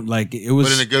 and you don't like it. Was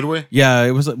but in a good way. Yeah,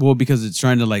 it was because it's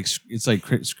trying to like it's like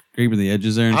scraping the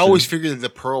edges there. And I always figured that the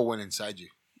pearl went inside you.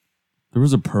 There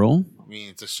was a pearl. I mean,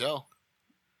 it's a shell.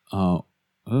 Oh,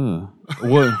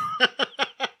 what?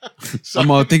 I'm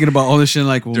all thinking about all this shit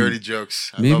like dirty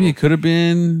jokes. Maybe it could have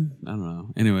been. I don't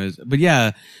know. Anyways, but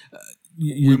yeah.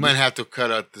 We might have to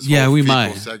cut out this whole we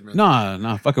might. segment.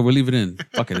 Nah, fuck it. We'll leave it in.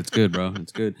 Fuck it. It's good, bro.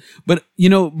 It's good. But,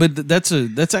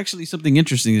 that's actually something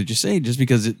interesting that you say, just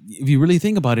because if you really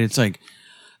think about it, it's like,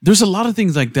 there's a lot of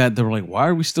things like that were like, why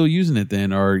are we still using it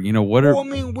then? Or, what are... Well, I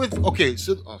mean,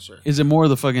 sorry. Is it more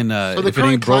of the fucking... so the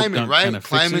current climate, right?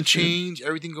 Climate change,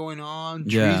 everything going on,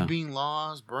 trees being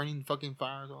lost, burning fucking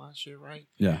fires, all that shit, right?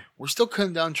 Yeah. We're still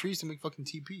cutting down trees to make fucking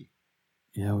TP.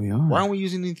 Yeah, we are. Why aren't we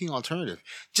using anything alternative?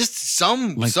 Just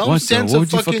some like some what, sense what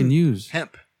of would you fucking use?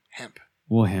 Hemp.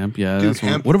 Well, hemp, yeah. Dude, that's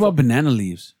hemp. What about banana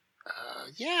leaves?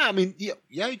 Yeah, I mean, yeah,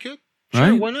 you could. Sure,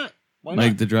 right? Why not?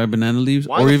 Like the dry banana leaves,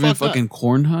 why or even fuck fucking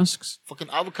corn husks. Fucking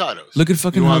avocados. Look at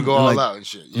fucking. You want to go all out and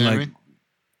shit? You know what I mean?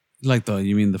 Like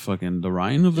you mean the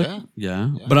rind of it? Yeah.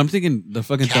 But I'm thinking the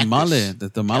fucking tamale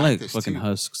fucking too.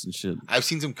 Husks and shit. I've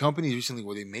seen some companies recently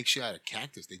where they make shit out of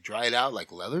cactus. They dry it out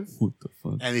like leather. What the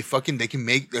fuck? And they can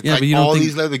make all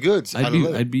these leather goods.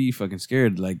 I'd be fucking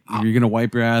scared. Like if you're gonna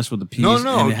wipe your ass with a piece. No,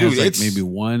 and it dude, has like maybe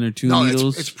 1 or 2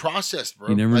 needles. It's processed, bro.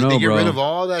 You never know, they get bro. rid of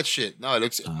all that shit. No, it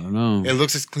looks. I don't know. It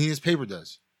looks as clean as paper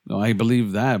does. No, I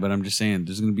believe that, but I'm just saying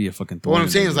there's gonna be a fucking. But what I'm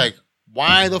saying is like,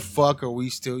 why the fuck are we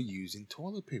still using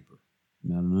toilet paper?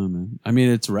 I don't know, man. I mean,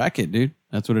 it's a racket, dude.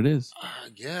 That's what it is. I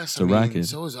guess. It's a racket.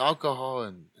 So is alcohol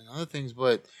and other things.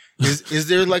 But is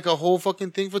there like a whole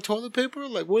fucking thing for toilet paper?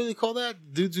 Like, what do they call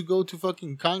that? Dudes who go to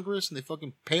fucking Congress and they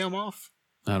fucking pay them off?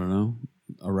 I don't know.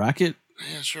 A racket?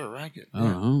 Yeah, sure, a racket. I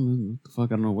don't know. What the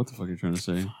fuck? I don't know what the fuck you're trying to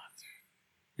say.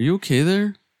 Are you okay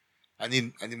there? I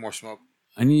need more smoke.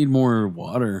 I need more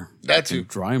water. That too.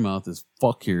 Dry mouth as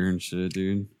fuck here and shit,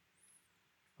 dude.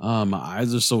 My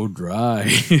eyes are so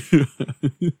dry.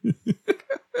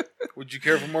 Would you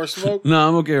care for more smoke? No,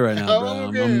 I'm okay right now, bro.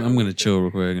 Okay. I'm gonna chill real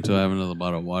quick until I have another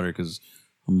bottle of water because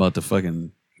I'm about to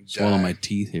fucking swallow my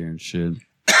teeth here and shit.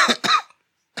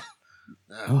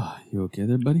 Oh, you okay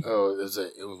there, buddy? Oh, it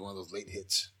was one of those late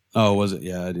hits. Oh, was it?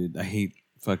 Yeah, dude. I hate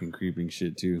fucking creeping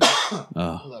shit too.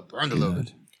 Oh, that burned a little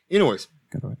bit. Anyways.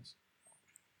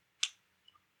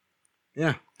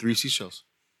 Yeah, 3 seashells.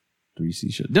 3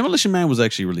 seashells. Demolition Man was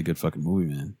actually a really good fucking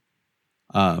movie, man.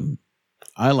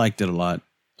 I liked it a lot.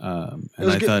 And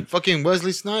I thought fucking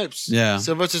Wesley Snipes. Yeah.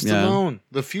 Sylvester Stallone.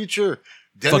 The Future.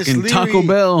 Dennis fucking Leary. Taco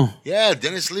Bell. Yeah,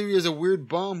 Dennis Leary is a weird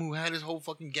bum who had his whole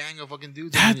fucking gang of fucking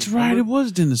dudes. That's right. It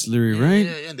was Dennis Leary, right?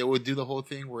 Yeah. And they would do the whole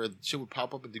thing where shit would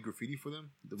pop up and do graffiti for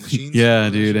them. The machines. Yeah,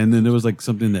 dude. And then there was like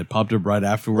something that popped up right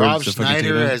afterwards. Rob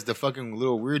Schneider as the fucking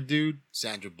little weird dude.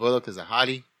 Sandra Bullock as a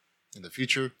hottie in the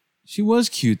future. She was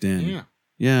cute then. Yeah.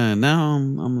 Yeah, now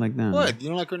I'm like, nah. What? You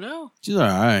don't like her now? She's all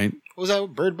right. What was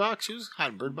that? Bird Box? She was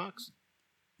hot in Bird Box.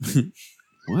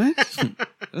 What?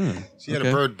 She had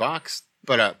a bird box,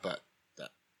 but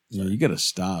yeah, you gotta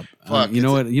stop. Fuck, you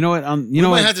know what? You know what? You know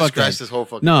might what? have to scratch this whole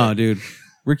fucking No, thing. dude.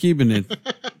 We're keeping it.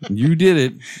 You did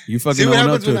it. You fucking See what own up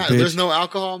happens to when it, bitch. There's no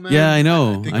alcohol, man. Yeah, I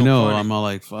know. think I know. funny. I'm all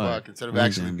like, fuck. Instead of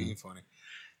actually being funny.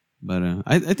 But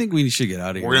I think we should get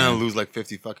out of here. We're gonna lose like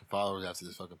 50 fucking followers after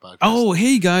this fucking podcast. Oh,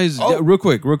 hey guys, real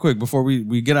quick, before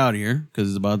we get out of here, because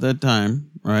it's about that time,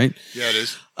 right? Yeah, it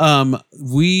is.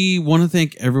 We want to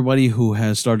thank everybody who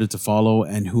has started to follow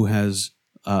and who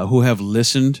have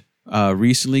listened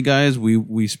recently, guys.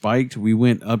 We spiked. We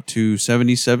went up to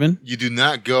 77. You do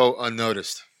not go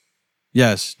unnoticed.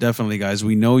 Yes, definitely, guys.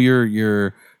 We know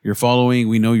you're following.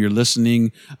 We know you're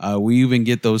listening. We even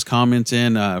get those comments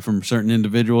in from certain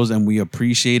individuals, and we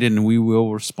appreciate it, and we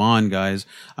will respond, guys.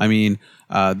 I mean,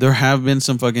 there have been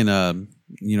some fucking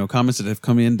comments that have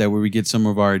come in that where we get some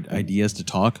of our ideas to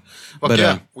talk. But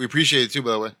yeah, we appreciate it too,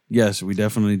 by the way. Yes, we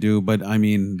definitely do. But I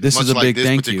mean, this is a big thank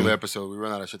you. This particular episode, we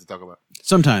run out of shit to talk about.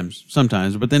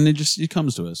 Sometimes, but then it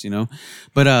comes to us,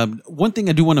 But one thing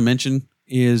I do want to mention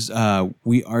is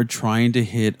we are trying to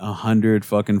hit 100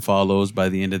 fucking follows by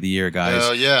the end of the year,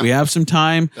 guys. Yeah. We have some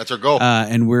time. That's our goal.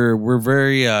 And we're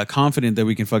very confident that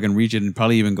we can fucking reach it and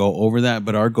probably even go over that.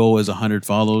 But our goal is 100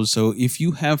 follows. So if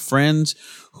you have friends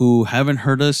who haven't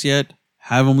heard us yet,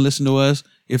 have them listen to us.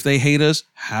 If they hate us,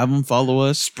 have them follow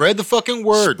us. Spread the fucking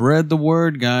word. Spread the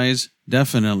word, guys.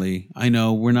 Definitely. I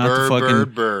know we're not the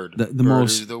fucking the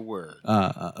most the word.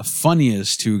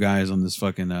 Funniest two guys on this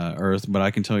fucking earth, but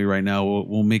I can tell you right now,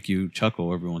 we'll make you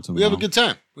chuckle every once in a while. We have a good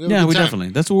time. We definitely.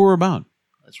 That's what we're about.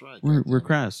 That's right. We're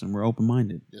crass and we're open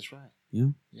minded. That's right. Yeah.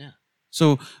 Yeah.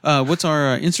 So, what's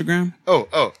our Instagram? Oh!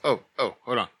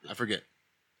 Hold on, I forget.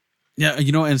 Yeah,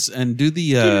 and do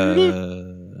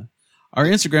the our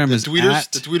Instagram is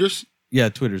tweeters. The tweeters. Yeah,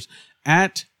 Twitters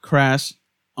at crass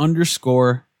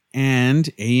 _ and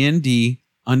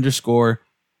 __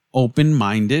 open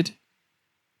minded,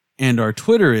 and our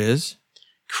Twitter is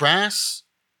crass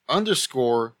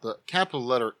 _ the capital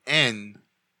letter N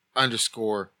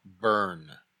 _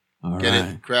 burn. All Get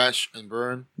right. it? Crash and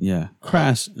burn. Yeah,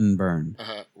 crash and burn.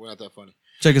 We're not that funny.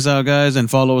 Check us out, guys, and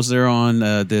follow us there on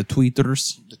the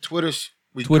Twitters. The Twitters.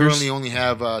 We currently only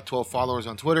have 12 followers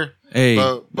on Twitter. Hey,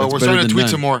 but we're starting to tweet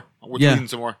some more. We're tweeting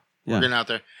some more. We're getting out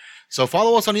there. So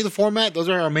follow us on either format. Those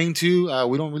are our main two.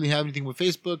 We don't really have anything with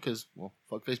Facebook because, well,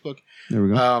 fuck Facebook. There we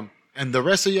go. And the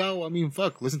rest of y'all, I mean,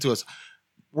 fuck, listen to us.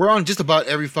 We're on just about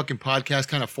every fucking podcast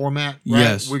kind of format. Right?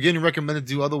 Yes. We're getting recommended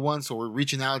to do other ones, so we're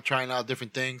reaching out, trying out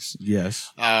different things.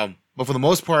 Yes. But for the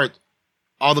most part,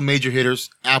 all the major hitters,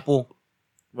 Apple,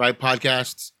 right,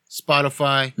 podcasts,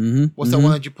 Spotify. Mm-hmm. What's that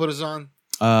one that you put us on?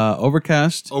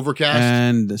 Overcast,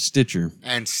 and Stitcher,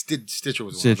 and Stitcher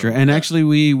was Stitcher. And actually,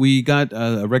 we got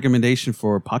a recommendation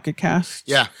for Pocket Casts.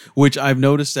 Yeah, which I've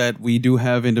noticed that we do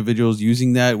have individuals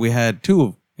using that. We had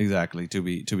two exactly to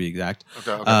be exact.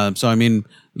 Okay. So I mean,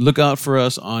 look out for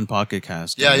us on Pocket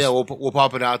Cast. Yeah, we'll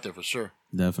pop it out there for sure.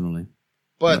 Definitely.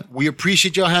 But we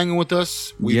appreciate y'all hanging with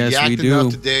us. We yacked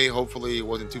enough today. Hopefully, it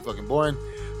wasn't too fucking boring.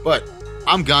 But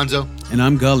I'm Gonzo, and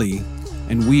I'm Gully.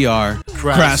 And we are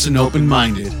crass and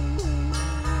open-minded.